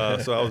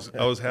 So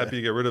I was happy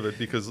to get rid of it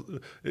because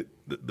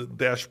the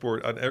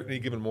dashboard on any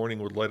given morning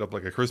would light up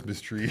like a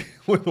Christmas tree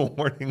with the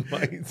warning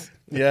lights.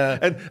 Yeah.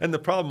 And the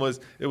problem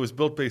was it was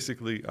built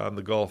basically on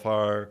the Golf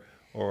R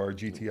or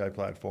GTI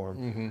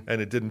platform,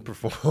 and it didn't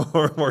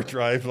perform or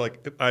drive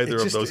like either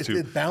of those two.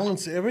 It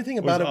balanced everything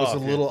about it was a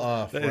little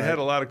off. It had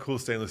a lot of cool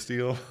stainless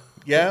steel.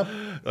 Yeah,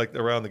 like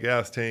around the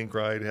gas tank,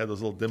 right? It had those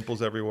little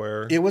dimples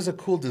everywhere. It was a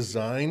cool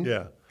design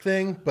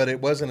thing, but it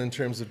wasn't in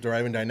terms of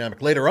driving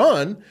dynamic. Later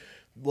on,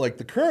 like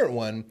the current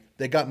one,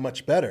 they got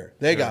much better.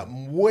 They got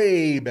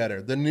way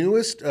better. The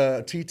newest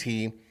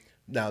TT,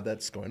 now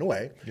that's going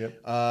away.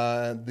 Yep.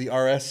 The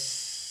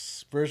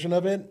RS version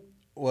of it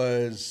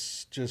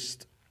was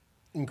just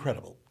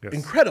incredible. Yes.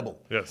 Incredible.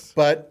 Yes.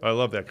 But I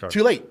love that car.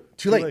 Too late.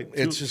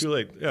 It's just too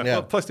late. Yeah.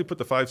 Well, plus they put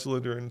the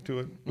 5-cylinder into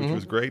it, which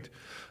was great.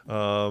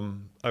 I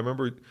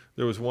remember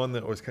there was one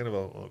that was kind of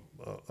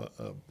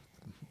a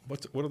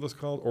what are those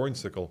called?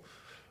 Orange-sickle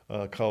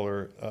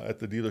color at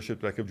the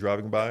dealership that I kept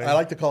driving by. I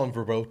like to call them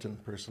verboten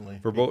personally.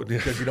 Verboten,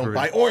 because you don't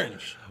buy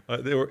orange.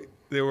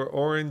 They were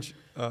orange,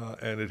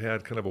 and it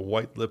had kind of a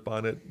white lip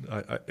on it.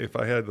 If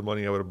I had the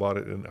money, I would have bought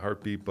it in a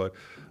heartbeat. But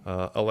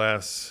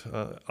alas,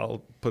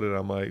 I'll put it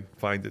on my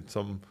find it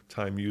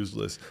sometime used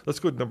list. Let's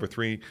go to number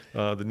 3,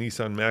 the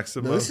Nissan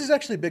Maxima. Now, this is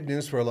actually big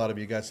news for a lot of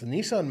you guys. The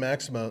Nissan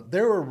Maxima,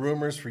 there were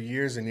rumors for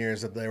years and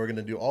years that they were going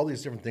to do all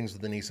these different things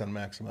with the Nissan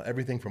Maxima.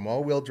 Everything from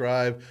all-wheel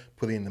drive,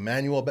 putting the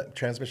manual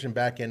transmission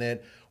back in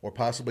it, or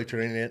possibly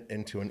turning it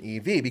into an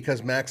EV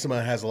because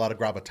Maxima has a lot of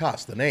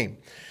gravitas, the name.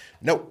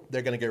 Nope,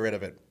 they're going to get rid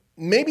of it.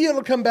 Maybe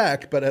it'll come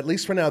back, but at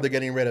least for now, they're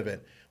getting rid of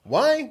it.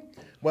 Why?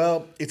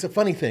 Well, it's a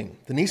funny thing.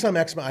 The Nissan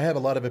Maxima, I have a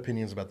lot of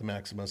opinions about the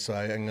Maxima, so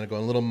I'm going to go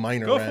on a little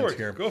minor rant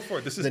here. Go for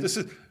it. This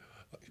is.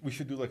 We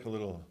should do like a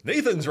little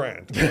Nathan's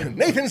rant.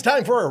 Nathan's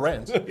time for a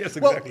rant. Yes,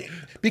 exactly. Well,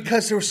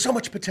 because there was so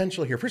much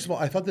potential here. First of all,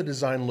 I thought the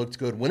design looked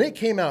good. When it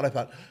came out, I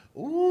thought,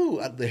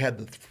 ooh, they had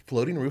the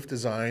floating roof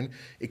design.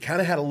 It kind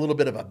of had a little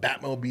bit of a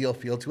Batmobile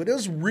feel to it. It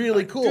was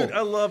really cool. Dude,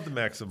 I love the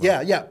Maxima.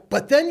 Yeah.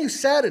 But then you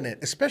sat in it,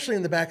 especially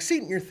in the back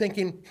seat, and you're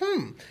thinking,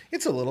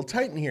 it's a little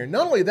tight in here.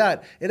 Not only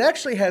that, it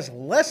actually has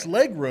less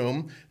leg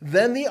room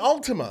than the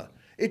Altima.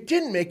 It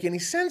didn't make any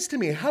sense to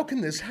me. How can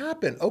this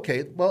happen?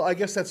 Okay, well, I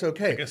guess that's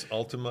okay. I guess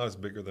Ultima is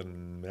bigger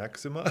than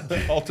Maxima.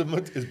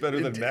 Ultimate is better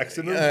than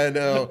Maximum. I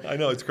know. I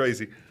know, it's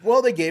crazy.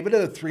 Well, they gave it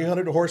a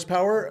 300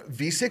 horsepower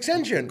V6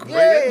 engine.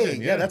 Great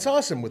engine, yeah. That's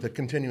awesome with a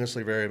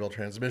continuously variable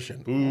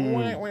transmission.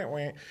 Wah, wah,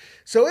 wah.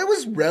 So it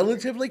was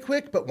relatively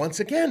quick, but once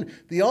again,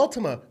 the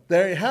Ultima,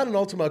 they had an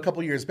Ultima a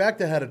couple years back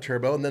that had a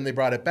turbo, and then they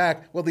brought it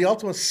back. Well, the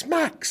Ultima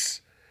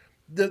smacks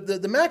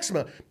the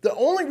Maxima. The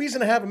only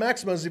reason to have a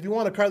Maxima is if you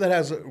want a car that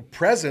has a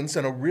presence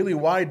and a really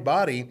wide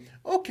body.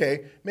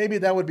 Okay, maybe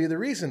that would be the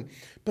reason.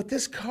 But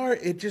this car,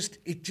 it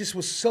just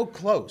was so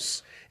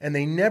close, and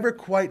they never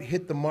quite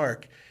hit the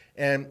mark.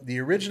 And the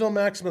original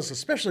Maximus,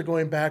 especially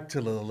going back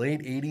to the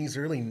late 80s,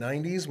 early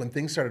 90s, when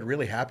things started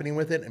really happening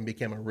with it and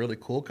became a really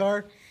cool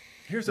car,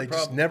 Here's they the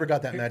problem. just never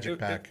got that magic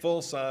pack.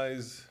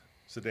 Full-size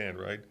sedan,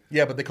 right?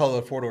 Yeah, but they call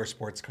it a four-door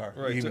sports car.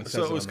 Right.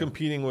 So it was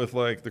competing with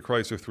like the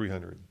Chrysler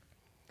 300.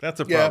 That's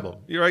a Yeah.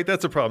 problem. You're right.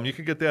 That's a problem. You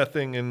could get that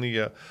thing in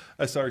the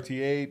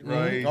SRT8,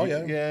 right? Oh,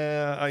 yeah.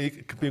 Yeah. You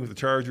could compete with the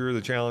Charger,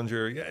 the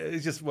Challenger. Yeah, it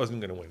just wasn't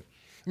going to win.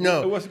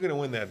 No. It wasn't going to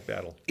win that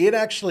battle. It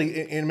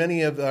actually, in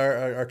many of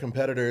our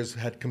competitors,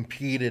 had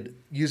competed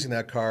using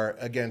that car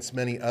against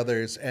many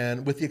others.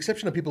 And with the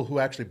exception of people who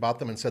actually bought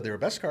them and said they were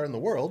the best car in the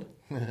world,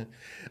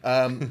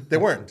 they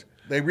weren't.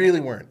 They really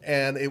weren't.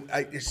 And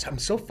I'm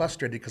so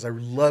frustrated because I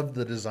love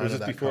the design Was of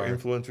this that before car.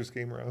 influencers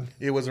came around?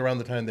 It was around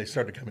the time they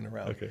started coming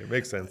around. Okay, it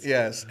makes sense.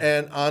 Yes,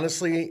 and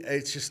honestly,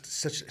 it's just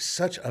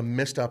such a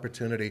missed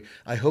opportunity.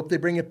 I hope they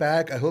bring it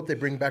back. I hope they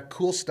bring back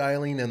cool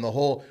styling and the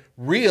whole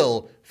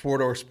real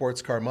four-door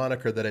sports car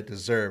moniker that it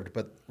deserved.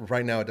 But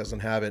right now, it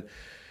doesn't have it.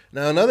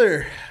 Now,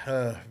 another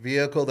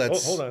vehicle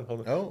that's... Hold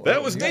on. Oh,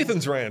 that was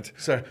Nathan's rant.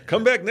 Sorry.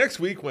 Come back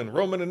next week when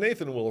Roman and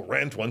Nathan will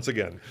rant once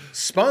again.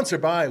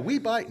 Sponsored by We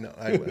Buy... No,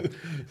 I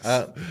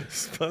will.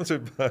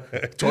 Sponsored by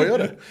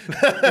Toyota.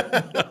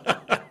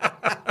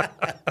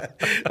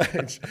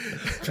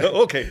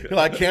 Okay.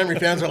 Like Camry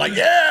fans are like,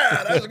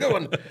 yeah, that was a good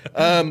one.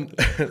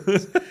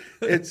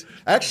 It's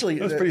actually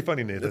That was pretty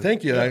funny, Nathan.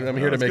 Thank you. I'm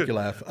here to that's make good. you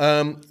laugh.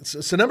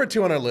 So number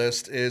 2 on our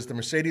list is the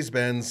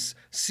Mercedes-Benz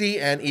C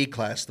and E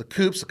class, the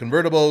coupes, the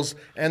convertibles,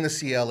 and the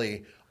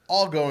CLE,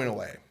 all going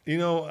away. You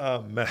know,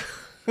 I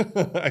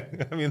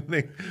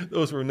mean,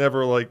 those were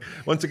never like.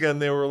 Once again,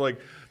 they were like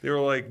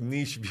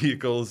niche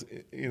vehicles.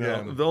 You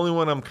know, Yeah. The only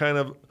one I'm kind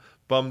of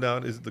bummed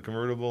out is the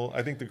convertible.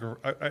 I think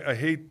I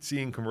hate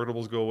seeing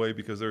convertibles go away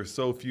because there are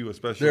so few,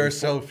 especially There are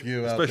so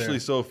few out especially there.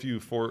 so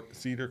few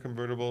 4-seater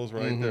convertibles.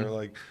 Right, They're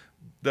like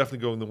definitely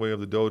going the way of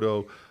the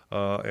Dodo,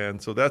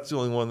 and so that's the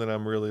only one that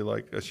I'm really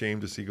like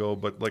ashamed to see go.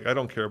 But like, I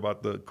don't care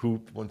about the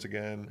coupe. Once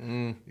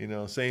again, you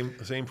know, same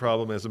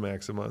problem as the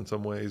Maxima in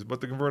some ways,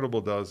 but the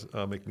convertible does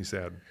make me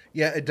sad.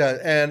 Yeah, it does.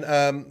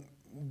 And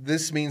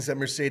this means that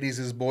Mercedes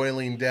is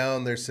boiling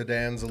down their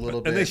sedans a little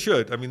bit. And they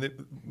should. I mean,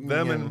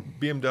 them and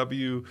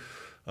BMW,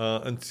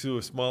 and to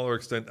a smaller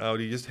extent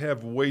Audi, just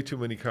have way too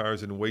many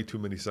cars in way too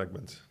many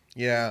segments.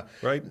 Yeah.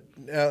 Right?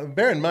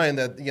 Bear in mind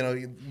that, you know,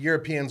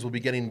 Europeans will be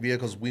getting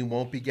vehicles we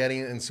won't be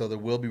getting, and so there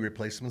will be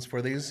replacements for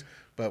these,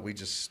 but we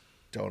just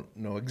don't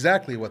know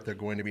exactly what they're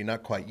going to be,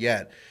 not quite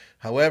yet.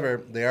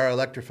 However, they are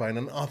electrifying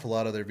an awful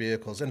lot of their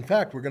vehicles. In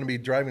fact, we're going to be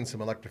driving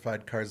some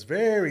electrified cars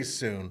very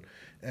soon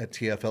at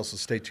TFL, so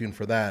stay tuned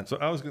for that. So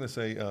I was going to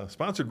say,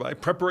 sponsored by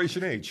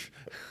Preparation H,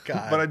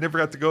 God. but I never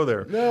got to go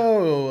there.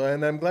 No,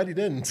 and I'm glad you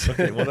didn't.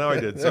 Okay, well, now I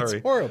did. Sorry.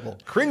 That's horrible.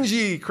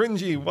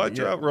 Cringy. Watch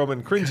out,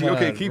 Roman. Cringy.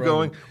 Okay, God, keep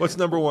Roman. going. What's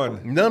number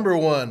 1? Number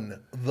 1,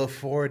 the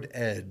Ford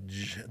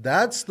Edge.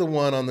 That's the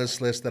one on this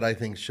list that I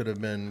think should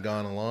have been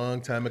gone a long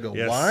time ago.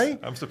 Yes. Why?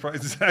 I'm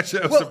surprised.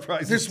 Actually, I was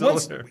surprised it's still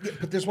there.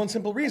 But there's one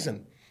simple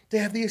reason. They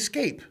have the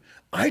Escape.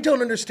 I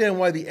don't understand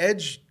why the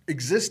Edge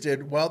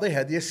existed while they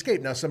had the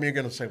Escape. Now, some of you are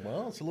going to say,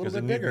 well, it's a little Does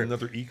it bit need bigger.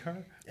 another E-car?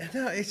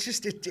 No, it's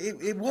just,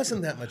 it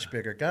wasn't that much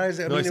bigger, guys.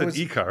 No, I said it was,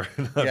 E-car,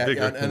 not yeah,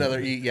 bigger. Another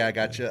E. Yeah, I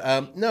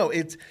gotcha. No,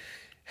 it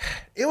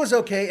was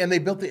okay. And they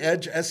built the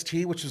Edge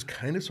ST, which was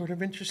kind of sort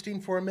of interesting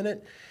for a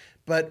minute.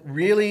 But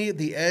really,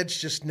 the Edge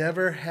just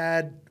never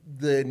had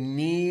the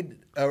need,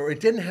 or it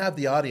didn't have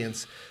the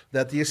audience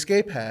that the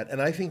Escape had.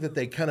 And I think that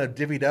they kind of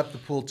divvied up the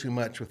pool too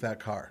much with that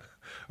car.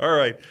 All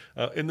right.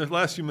 In the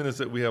last few minutes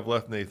that we have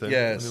left, Nathan,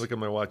 Yes. let me look at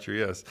my watch here.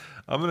 Yes,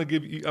 I'm gonna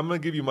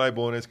give you my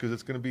bonus because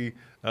it's gonna be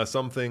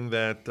something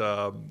that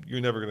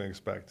you're never gonna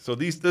expect. So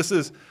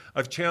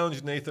I've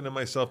challenged Nathan and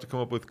myself to come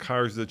up with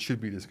cars that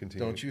should be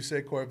discontinued. Don't you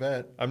say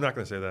Corvette. I'm not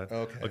gonna say that.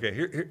 Okay. Okay.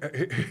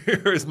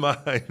 Here is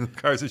mine.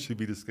 Cars that should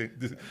be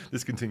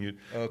discontinued.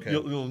 Okay.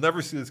 You'll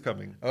never see this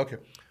coming. Okay.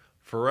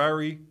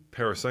 Ferrari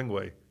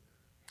Parasangue,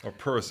 or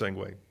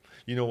Parasangue.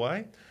 You know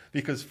why?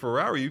 Because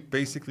Ferrari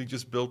basically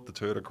just built the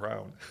Toyota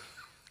Crown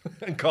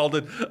and called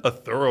it a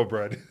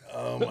thoroughbred.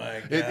 Oh, my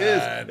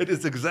God. It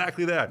is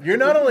exactly that. You're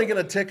not only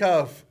going to tick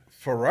off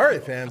Ferrari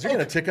fans, you're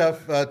going to tick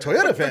off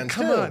Toyota fans,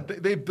 Come too. on.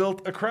 They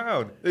built a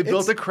Crown. They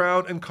built a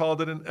Crown and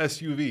called it an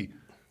SUV.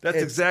 That's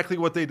exactly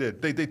what they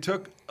did. They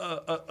took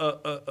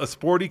a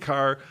sporty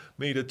car,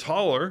 made it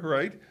taller,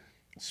 right?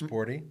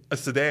 Sporty. A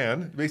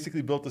sedan,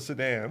 basically built a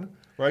sedan,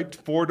 right?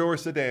 4-door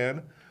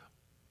sedan,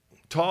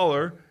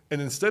 taller,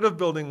 and instead of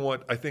building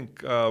what I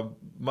think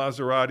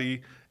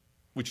Maserati,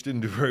 which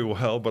didn't do very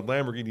well, but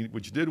Lamborghini,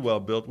 which did well,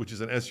 built, which is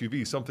an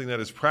SUV, something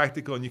that is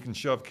practical and you can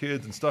shove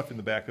kids and stuff in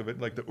the back of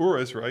it, like the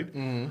Urus, right?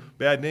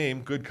 Bad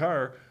name, good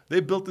car. They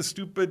built this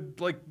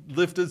stupid, like,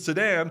 lifted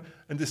sedan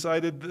and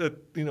decided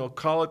that,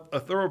 call it a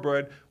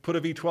thoroughbred, put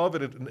a V12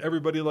 in it, and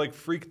everybody, like,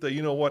 freaked the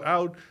you-know-what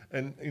out.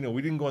 And,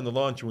 we didn't go on the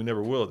launch, and we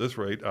never will at this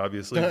rate,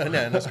 obviously.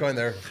 No, let's go in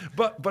there.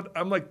 But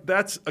I'm like,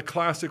 that's a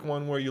classic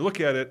one where you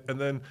look at it, and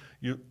then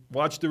you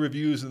watch the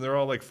reviews, and they're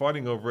all, like,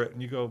 fighting over it,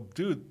 and you go,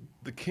 dude,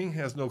 the King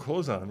has no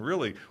clothes on,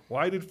 really.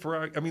 Why did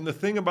Ferrari? I mean, the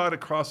thing about a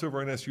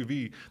crossover and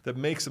SUV that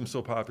makes them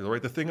so popular,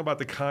 right? The thing about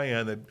the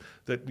Cayenne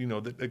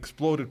that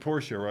exploded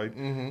Porsche, right?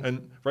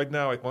 And right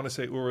now, I want to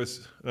say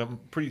Urus, and I'm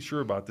pretty sure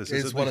about this.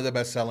 It's one of the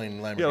best-selling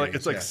Lamborghinis. Yeah,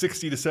 it's like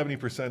 60 to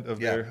 70% of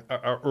their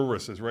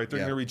Uruses, right? They're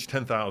going to reach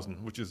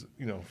 10,000, which is,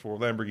 for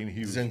Lamborghini,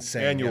 huge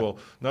insane, annual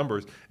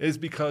numbers. Is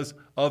because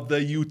of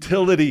the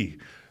utility.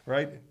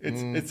 Right?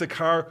 It's a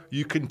car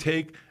you can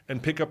take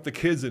and pick up the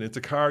kids in. It's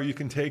a car you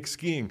can take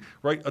skiing.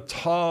 Right? A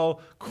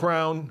tall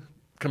Crown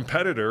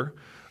competitor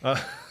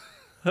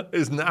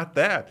is not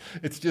that.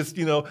 It's just,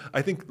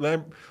 I think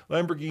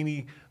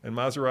Lamborghini and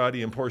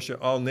Maserati and Porsche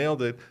all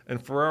nailed it,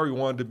 and Ferrari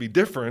wanted to be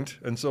different.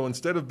 And so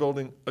instead of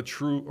building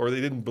or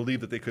they didn't believe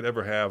that they could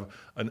ever have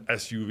an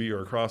SUV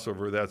or a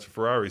crossover, that's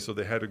Ferrari. So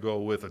they had to go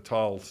with a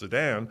tall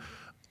sedan.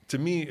 To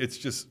me, it's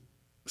just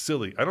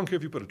silly. I don't care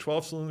if you put a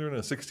 12-cylinder and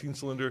a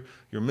 16-cylinder,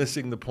 you're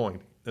missing the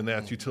point, and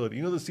that's utility.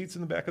 You know the seats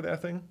in the back of that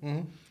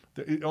thing?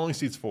 It only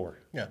seats 4.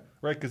 Yeah.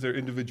 Right? Because they're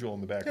individual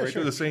in the back, right?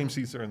 Sure, they're the same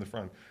seats that are in the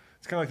front.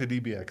 It's kind of like the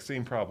DBX,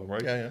 same problem,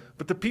 right? Yeah.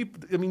 But the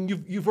people, I mean,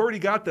 you've already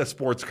got that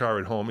sports car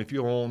at home. If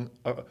you own,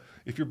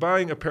 if you're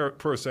buying a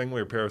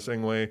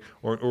Purosangue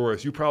or an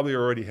Urus, you probably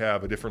already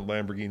have a different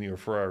Lamborghini or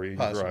Ferrari in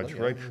your garage,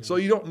 right? So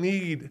you don't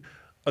need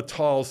a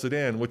tall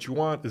sedan. What you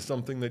want is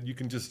something that you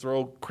can just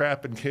throw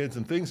crap and kids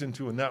and things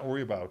into and not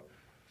worry about.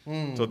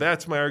 So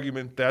that's my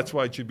argument. That's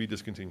why it should be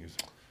discontinued.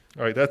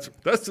 All right, that's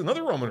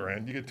another Roman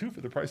Rand. You get 2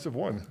 for the price of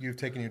 1. You've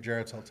taken your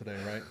Geritol today,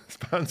 right?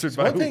 Sponsored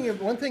by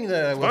one thing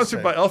that I will sponsored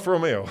say, by Alfa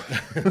Romeo.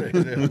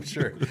 I'm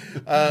sure.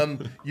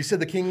 You said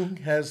the King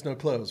has no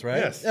clothes, right?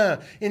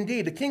 Yes.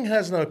 Indeed, the King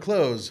has no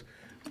clothes,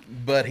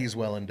 but he's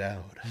well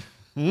endowed.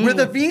 With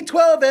a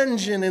V12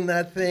 engine in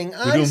that thing,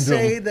 I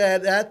say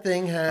that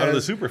thing has out of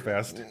the super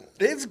fast.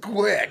 It's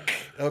quick,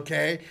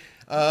 okay.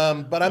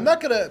 But I'm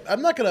not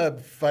gonna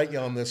fight you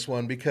on this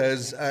one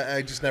because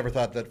I just never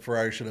thought that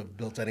Ferrari should have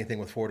built anything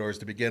with 4 doors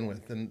to begin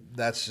with, and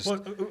that's just.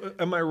 Well,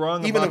 am I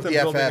wrong? Even about with them the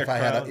building FF, a I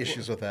had Crown?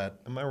 issues with that.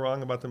 Am I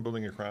wrong about them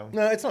building a Crown?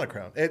 No, it's not a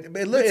Crown. It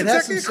It's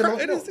has some exactly a Crown.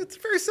 similar. It's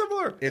very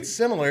similar. It's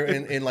similar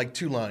in like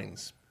 2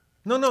 lines.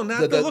 No,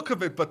 not the look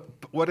of it, but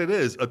what it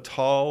is, a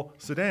tall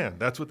sedan.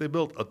 That's what they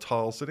built, a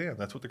tall sedan.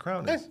 That's what the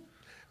Crown is.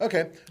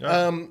 Okay.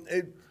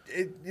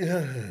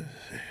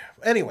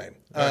 Anyway.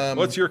 Right.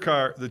 What's your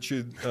car that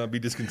should be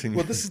discontinued?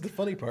 Well, this is the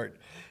funny part,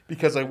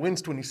 because I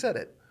winced when you said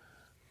it.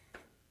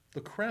 The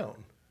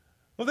Crown.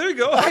 Well, there you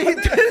go.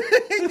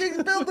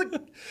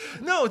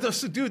 No,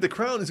 so, dude, the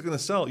Crown is going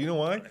to sell. You know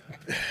why?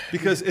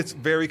 Because it's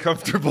very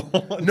comfortable.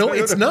 No,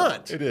 it's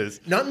not. It is.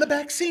 Not in the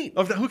back seat.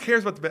 Who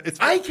cares about the back?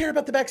 I care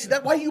about the back seat.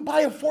 That's why you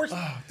buy a 4.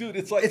 Dude,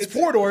 it's like it's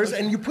 4 doors,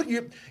 and you put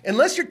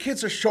unless your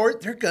kids are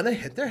short, they're gonna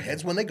hit their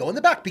heads when they go in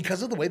the back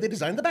because of the way they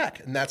designed the back,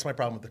 and that's my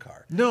problem with the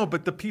car. No,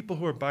 but the people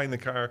who are buying the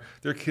car,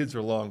 their kids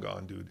are long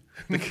gone, dude.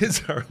 The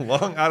kids are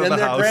long out of the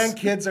house. And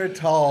their grandkids are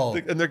tall.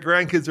 And their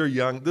grandkids are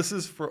young. This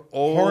is for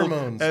old,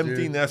 hormones,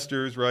 empty dude.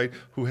 Nesters, right,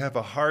 who have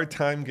a hard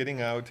time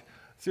getting out.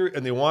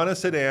 And they want a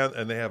sedan,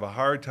 and they have a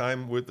hard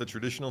time with the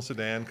traditional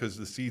sedan because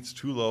the seat's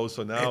too low.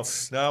 So now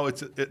it's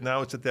at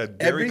that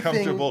very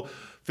comfortable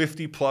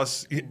 50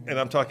 plus, and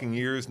I'm talking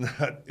years,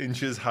 not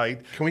inches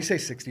height. Can we say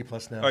 60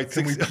 plus now? All right,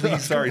 Can we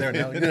please sorry. go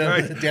there now?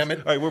 Right. Damn it.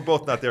 All right, we're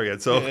both not there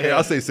yet. So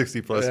I'll say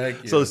 60 plus.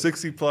 Thank you. So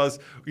 60 plus,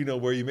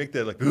 where you make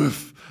that like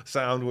oof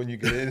sound when you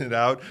get in and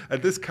out. And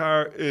this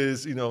car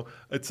is,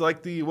 it's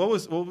like the what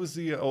was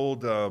the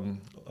old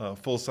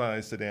full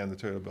size sedan the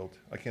Toyota built?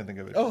 I can't think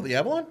of it. Oh, the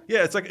Avalon?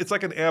 Yeah, it's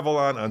like an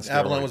Avalon on steroids.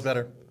 Avalon was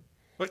better.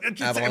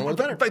 Avalon was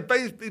better.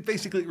 It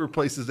basically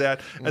replaces that.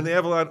 Mm-hmm. And the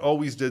Avalon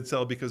always did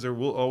sell because there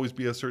will always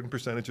be a certain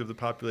percentage of the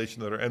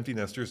population that are empty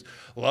nesters,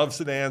 love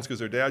sedans because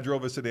their dad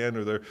drove a sedan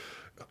or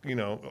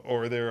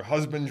or their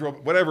husband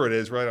drove, whatever it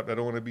is, right? I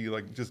don't want to be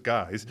like just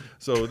guys.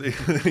 So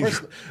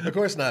of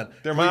course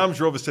not. Their moms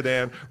drove a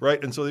sedan,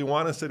 right? And so they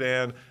want a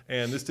sedan,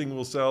 and this thing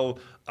will sell,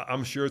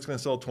 I'm sure it's going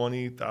to sell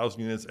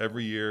 20,000 units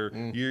every year,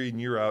 year in,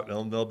 year out,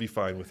 and they'll be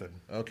fine with it.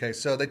 Okay,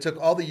 so they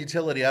took all the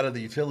utility out of the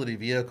utility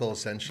vehicle,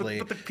 essentially.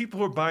 But the people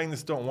who are buying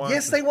this don't want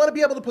Yes, they want to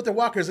be able to put their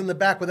walkers in the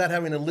back without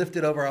having to lift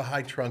it over a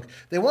high trunk.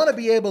 They want to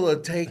be able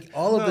to take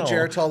all of the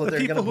Geritol that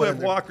they're going to put in people who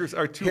have walkers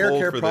are too hair old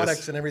care for products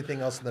this. and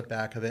everything else in the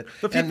back of it.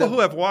 The people who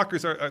have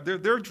walkers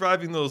they're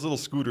driving those little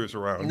scooters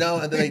around. No,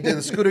 and then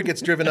the scooter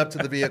gets driven up to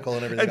the vehicle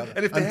and everything.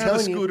 And if they have a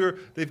scooter,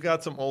 they've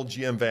got some old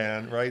GM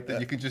van, right, that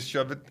you can just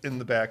shove it in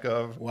the back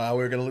of. Wow,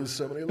 we're going to lose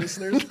so many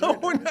listeners. No,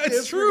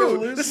 it's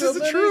true. This is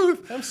the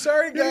truth. I'm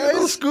sorry, Yeah, guys. a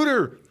little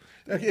scooter.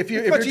 If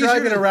you're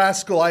driving a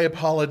Rascal, I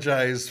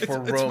apologize for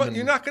Roman.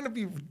 You're not going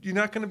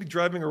to be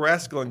driving a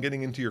Rascal and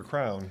getting into your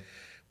Crown.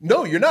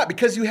 No, you're not,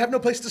 because you have no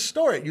place to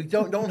store it. You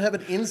don't have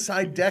an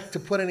inside deck to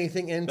put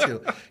anything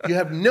into. You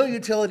have no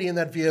utility in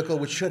that vehicle,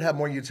 which should have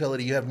more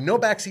utility. You have no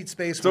backseat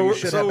space where you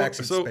should have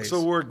backseat space.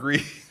 So we're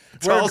agreed.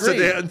 Tall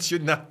sedans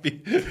should not be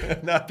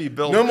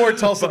built. No more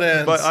tall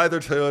sedans. By either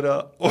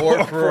Toyota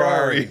or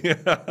Ferrari.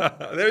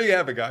 There you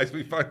have it, guys.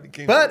 We finally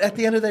came. But at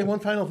the end of the day, one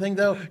final thing,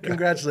 though.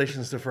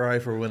 Congratulations to Ferrari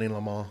for winning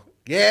Le Mans.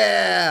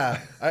 Yeah,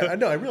 I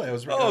know. I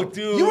was. Oh,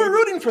 dude, you were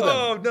rooting for them.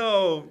 Oh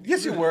no,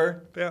 yes, you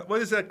were.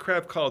 What is that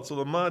crap called? So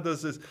Le Mans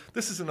does this.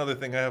 This is another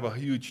thing I have a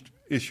huge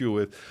issue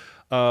with.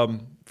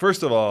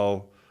 First of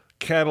all,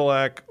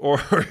 Cadillac or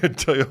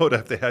Toyota,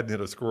 if they hadn't hit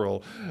a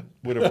squirrel,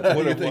 would have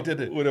won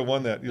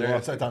that.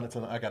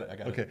 I got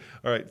it. Okay,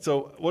 all right.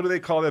 So what do they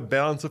call that?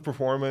 Balance of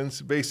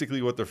performance.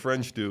 Basically, what the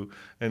French do,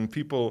 and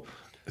people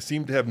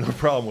seem to have no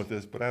problem with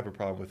this, but I have a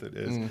problem with it,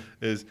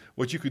 is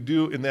what you could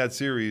do in that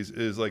series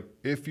is, like,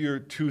 if you're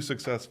too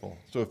successful,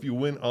 so if you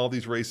win all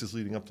these races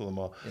leading up to Le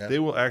Mans, they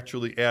will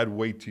actually add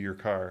weight to your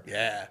car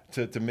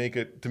to make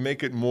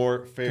it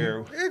more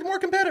fair. It's more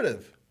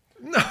competitive.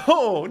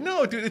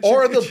 No, dude.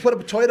 They'll put a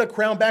Toyota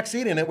Crown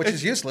backseat in it, which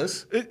is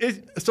useless.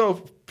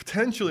 So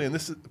potentially, and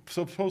this is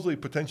supposedly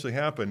potentially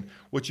happened,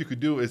 what you could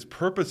do is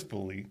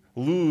purposefully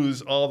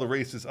lose all the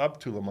races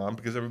up to Le Mans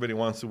because everybody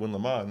wants to win Le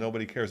Mans.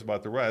 Nobody cares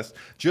about the rest,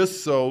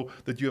 just so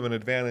that you have an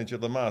advantage at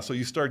Le Mans. So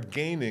you start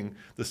gaining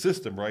the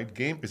system, right?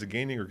 Is it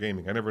gaining or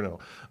gaming? I never know.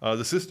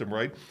 The system,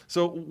 right?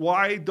 So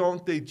why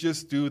don't they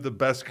just do the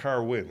best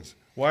car wins?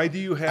 Why do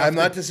you have? I'm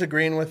not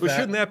disagreeing with that.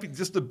 Shouldn't that be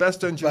just the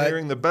best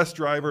engineering, the best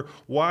driver?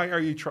 Why are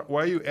you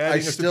adding? I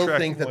still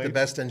think that the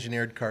best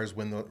engineered cars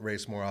win the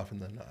race more often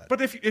than not.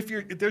 But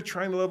if they're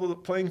trying to level the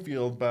playing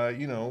field by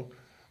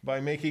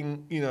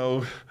making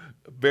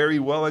very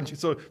well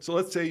engineered. So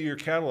let's say you're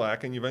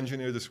Cadillac and you've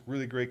engineered this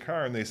really great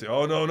car, and they say,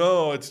 oh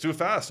no, it's too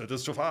fast. It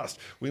is too fast.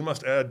 We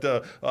must add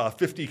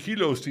 50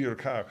 kilos to your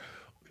car.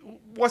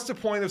 What's the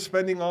point of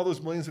spending all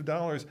those millions of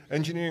dollars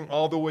engineering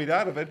all the weight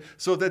out of it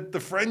so that the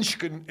French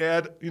can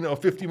add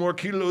 50 more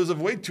kilos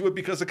of weight to it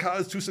because the car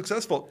is too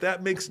successful?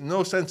 That makes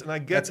no sense. And I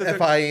get that's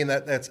FIA, and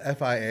that's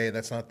FIA.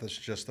 That's not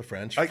just the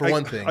French.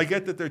 One thing, I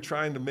get that they're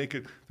trying to make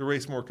the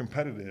race more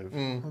competitive,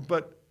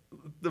 but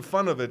the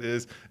fun of it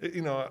is,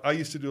 I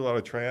used to do a lot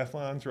of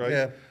triathlons, right?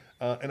 Yeah.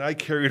 And I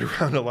carried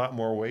around a lot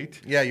more weight.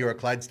 Yeah, you were a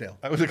Clydesdale.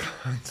 I was a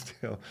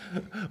Clydesdale.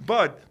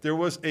 But there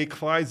was a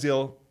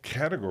Clydesdale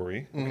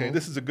category. Okay,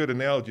 this is a good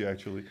analogy,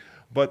 actually.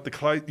 But the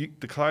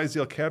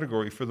Clydesdale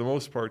category, for the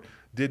most part,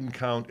 didn't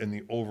count in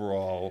the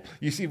overall.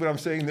 You see what I'm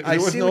saying? There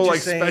was no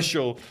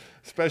special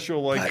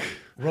like. But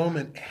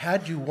Roman,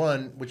 had you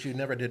won, which you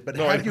never did, but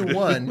had you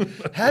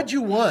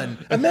won,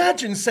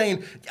 imagine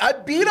saying, I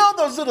beat all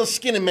those little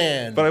skinny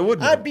men. But I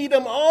wouldn't. I beat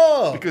them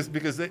all. Because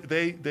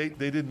they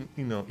didn't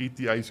eat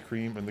the ice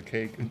cream and the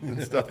cake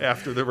and stuff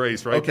after the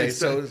race, right? Okay,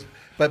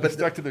 but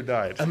stuck to their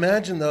diet.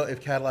 Imagine though if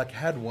Cadillac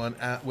had won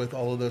with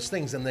all of those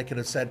things, and they could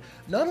have said,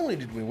 not only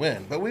did we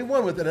win, but we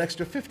won with an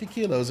extra 50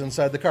 kilos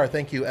inside the car.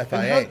 Thank you,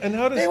 FIA.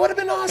 They would have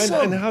been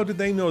awesome. And how did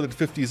they know that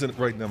 50 isn't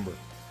the right number?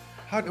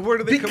 Where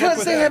do they come up with that?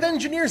 Because they have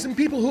engineers and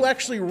people who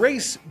actually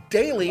race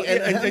daily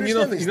and you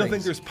don't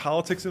think there's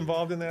politics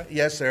involved in that?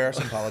 Yes, there are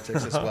some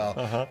politics as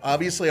well.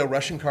 Obviously, a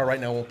Russian car right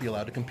now won't be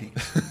allowed to compete.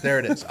 There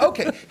it is.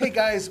 Okay. Hey,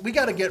 guys, we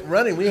got to get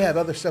running. We have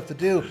other stuff to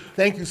do.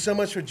 Thank you so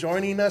much for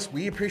joining us.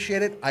 We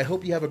appreciate it. I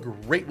hope you have a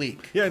great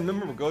week. Yeah, and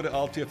remember, go to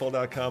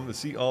alltfl.com to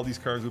see all these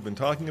cars we've been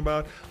talking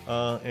about,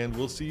 and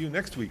we'll see you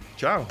next week.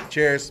 Ciao.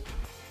 Cheers.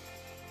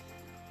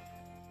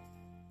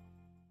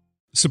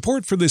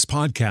 Support for this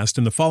podcast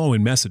and the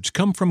following message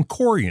come from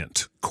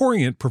Corient.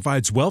 Corient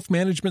provides wealth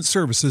management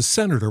services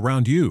centered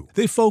around you.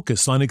 They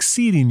focus on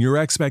exceeding your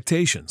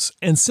expectations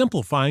and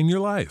simplifying your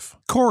life.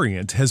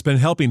 Corient has been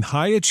helping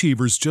high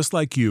achievers just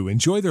like you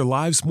enjoy their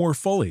lives more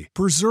fully,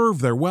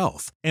 preserve their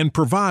wealth, and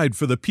provide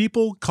for the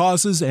people,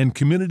 causes, and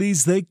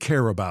communities they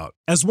care about.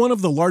 As one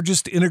of the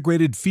largest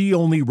integrated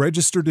fee-only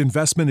registered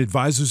investment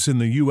advisors in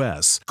the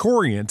U.S.,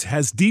 Corient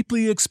has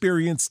deeply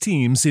experienced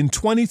teams in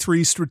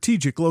 23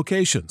 strategic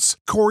locations.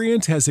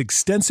 Corient has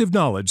extensive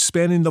knowledge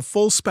spanning the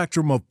full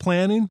spectrum of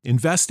planning,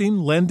 investing,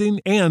 lending,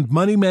 and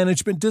money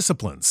management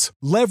disciplines.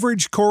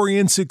 Leverage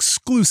Corient's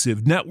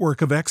exclusive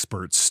network of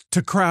experts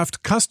to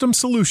craft custom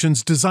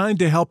solutions designed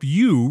to help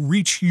you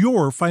reach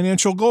your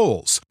financial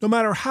goals, no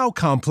matter how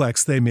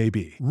complex they may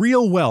be.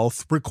 Real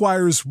wealth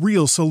requires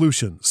real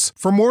solutions.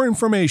 For more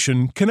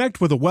information,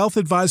 connect with a wealth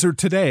advisor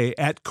today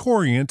at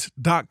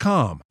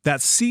Corient.com.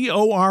 That's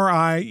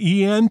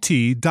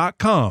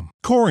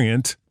Corient.com.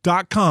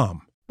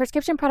 Corient.com.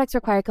 Prescription products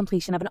require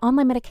completion of an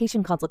online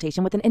medication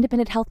consultation with an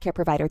independent healthcare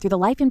provider through the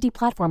LifeMD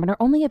platform and are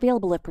only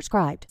available if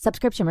prescribed.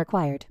 Subscription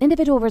required.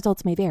 Individual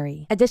results may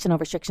vary. Additional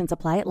restrictions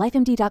apply at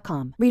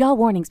LifeMD.com. Read all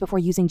warnings before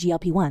using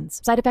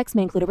GLP-1s. Side effects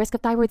may include a risk of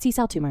thyroid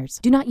C-cell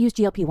tumors. Do not use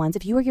GLP-1s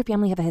if you or your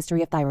family have a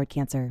history of thyroid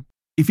cancer.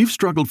 If you've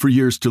struggled for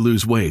years to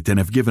lose weight and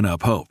have given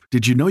up hope,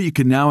 did you know you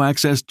can now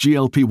access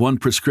GLP-1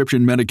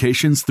 prescription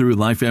medications through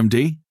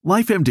LifeMD?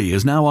 LifeMD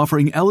is now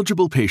offering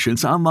eligible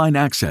patients online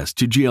access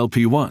to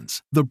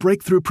GLP-1s, the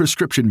breakthrough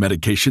prescription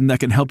medication that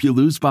can help you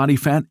lose body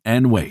fat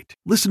and weight.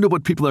 Listen to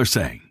what people are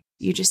saying.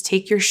 You just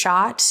take your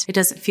shot. It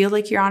doesn't feel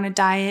like you're on a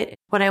diet.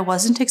 What I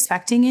wasn't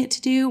expecting it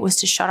to do was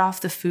to shut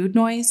off the food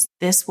noise.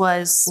 This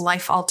was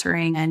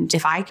life-altering, and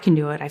if I can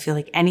do it, I feel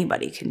like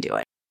anybody can do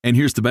it. And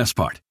here's the best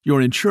part.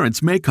 Your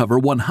insurance may cover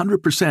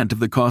 100% of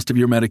the cost of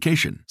your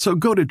medication. So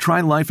go to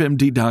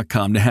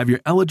TryLifeMD.com to have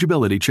your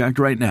eligibility checked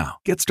right now.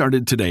 Get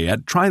started today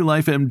at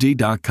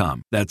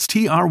TryLifeMD.com. That's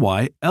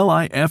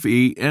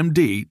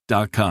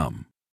TryLifeMD.com.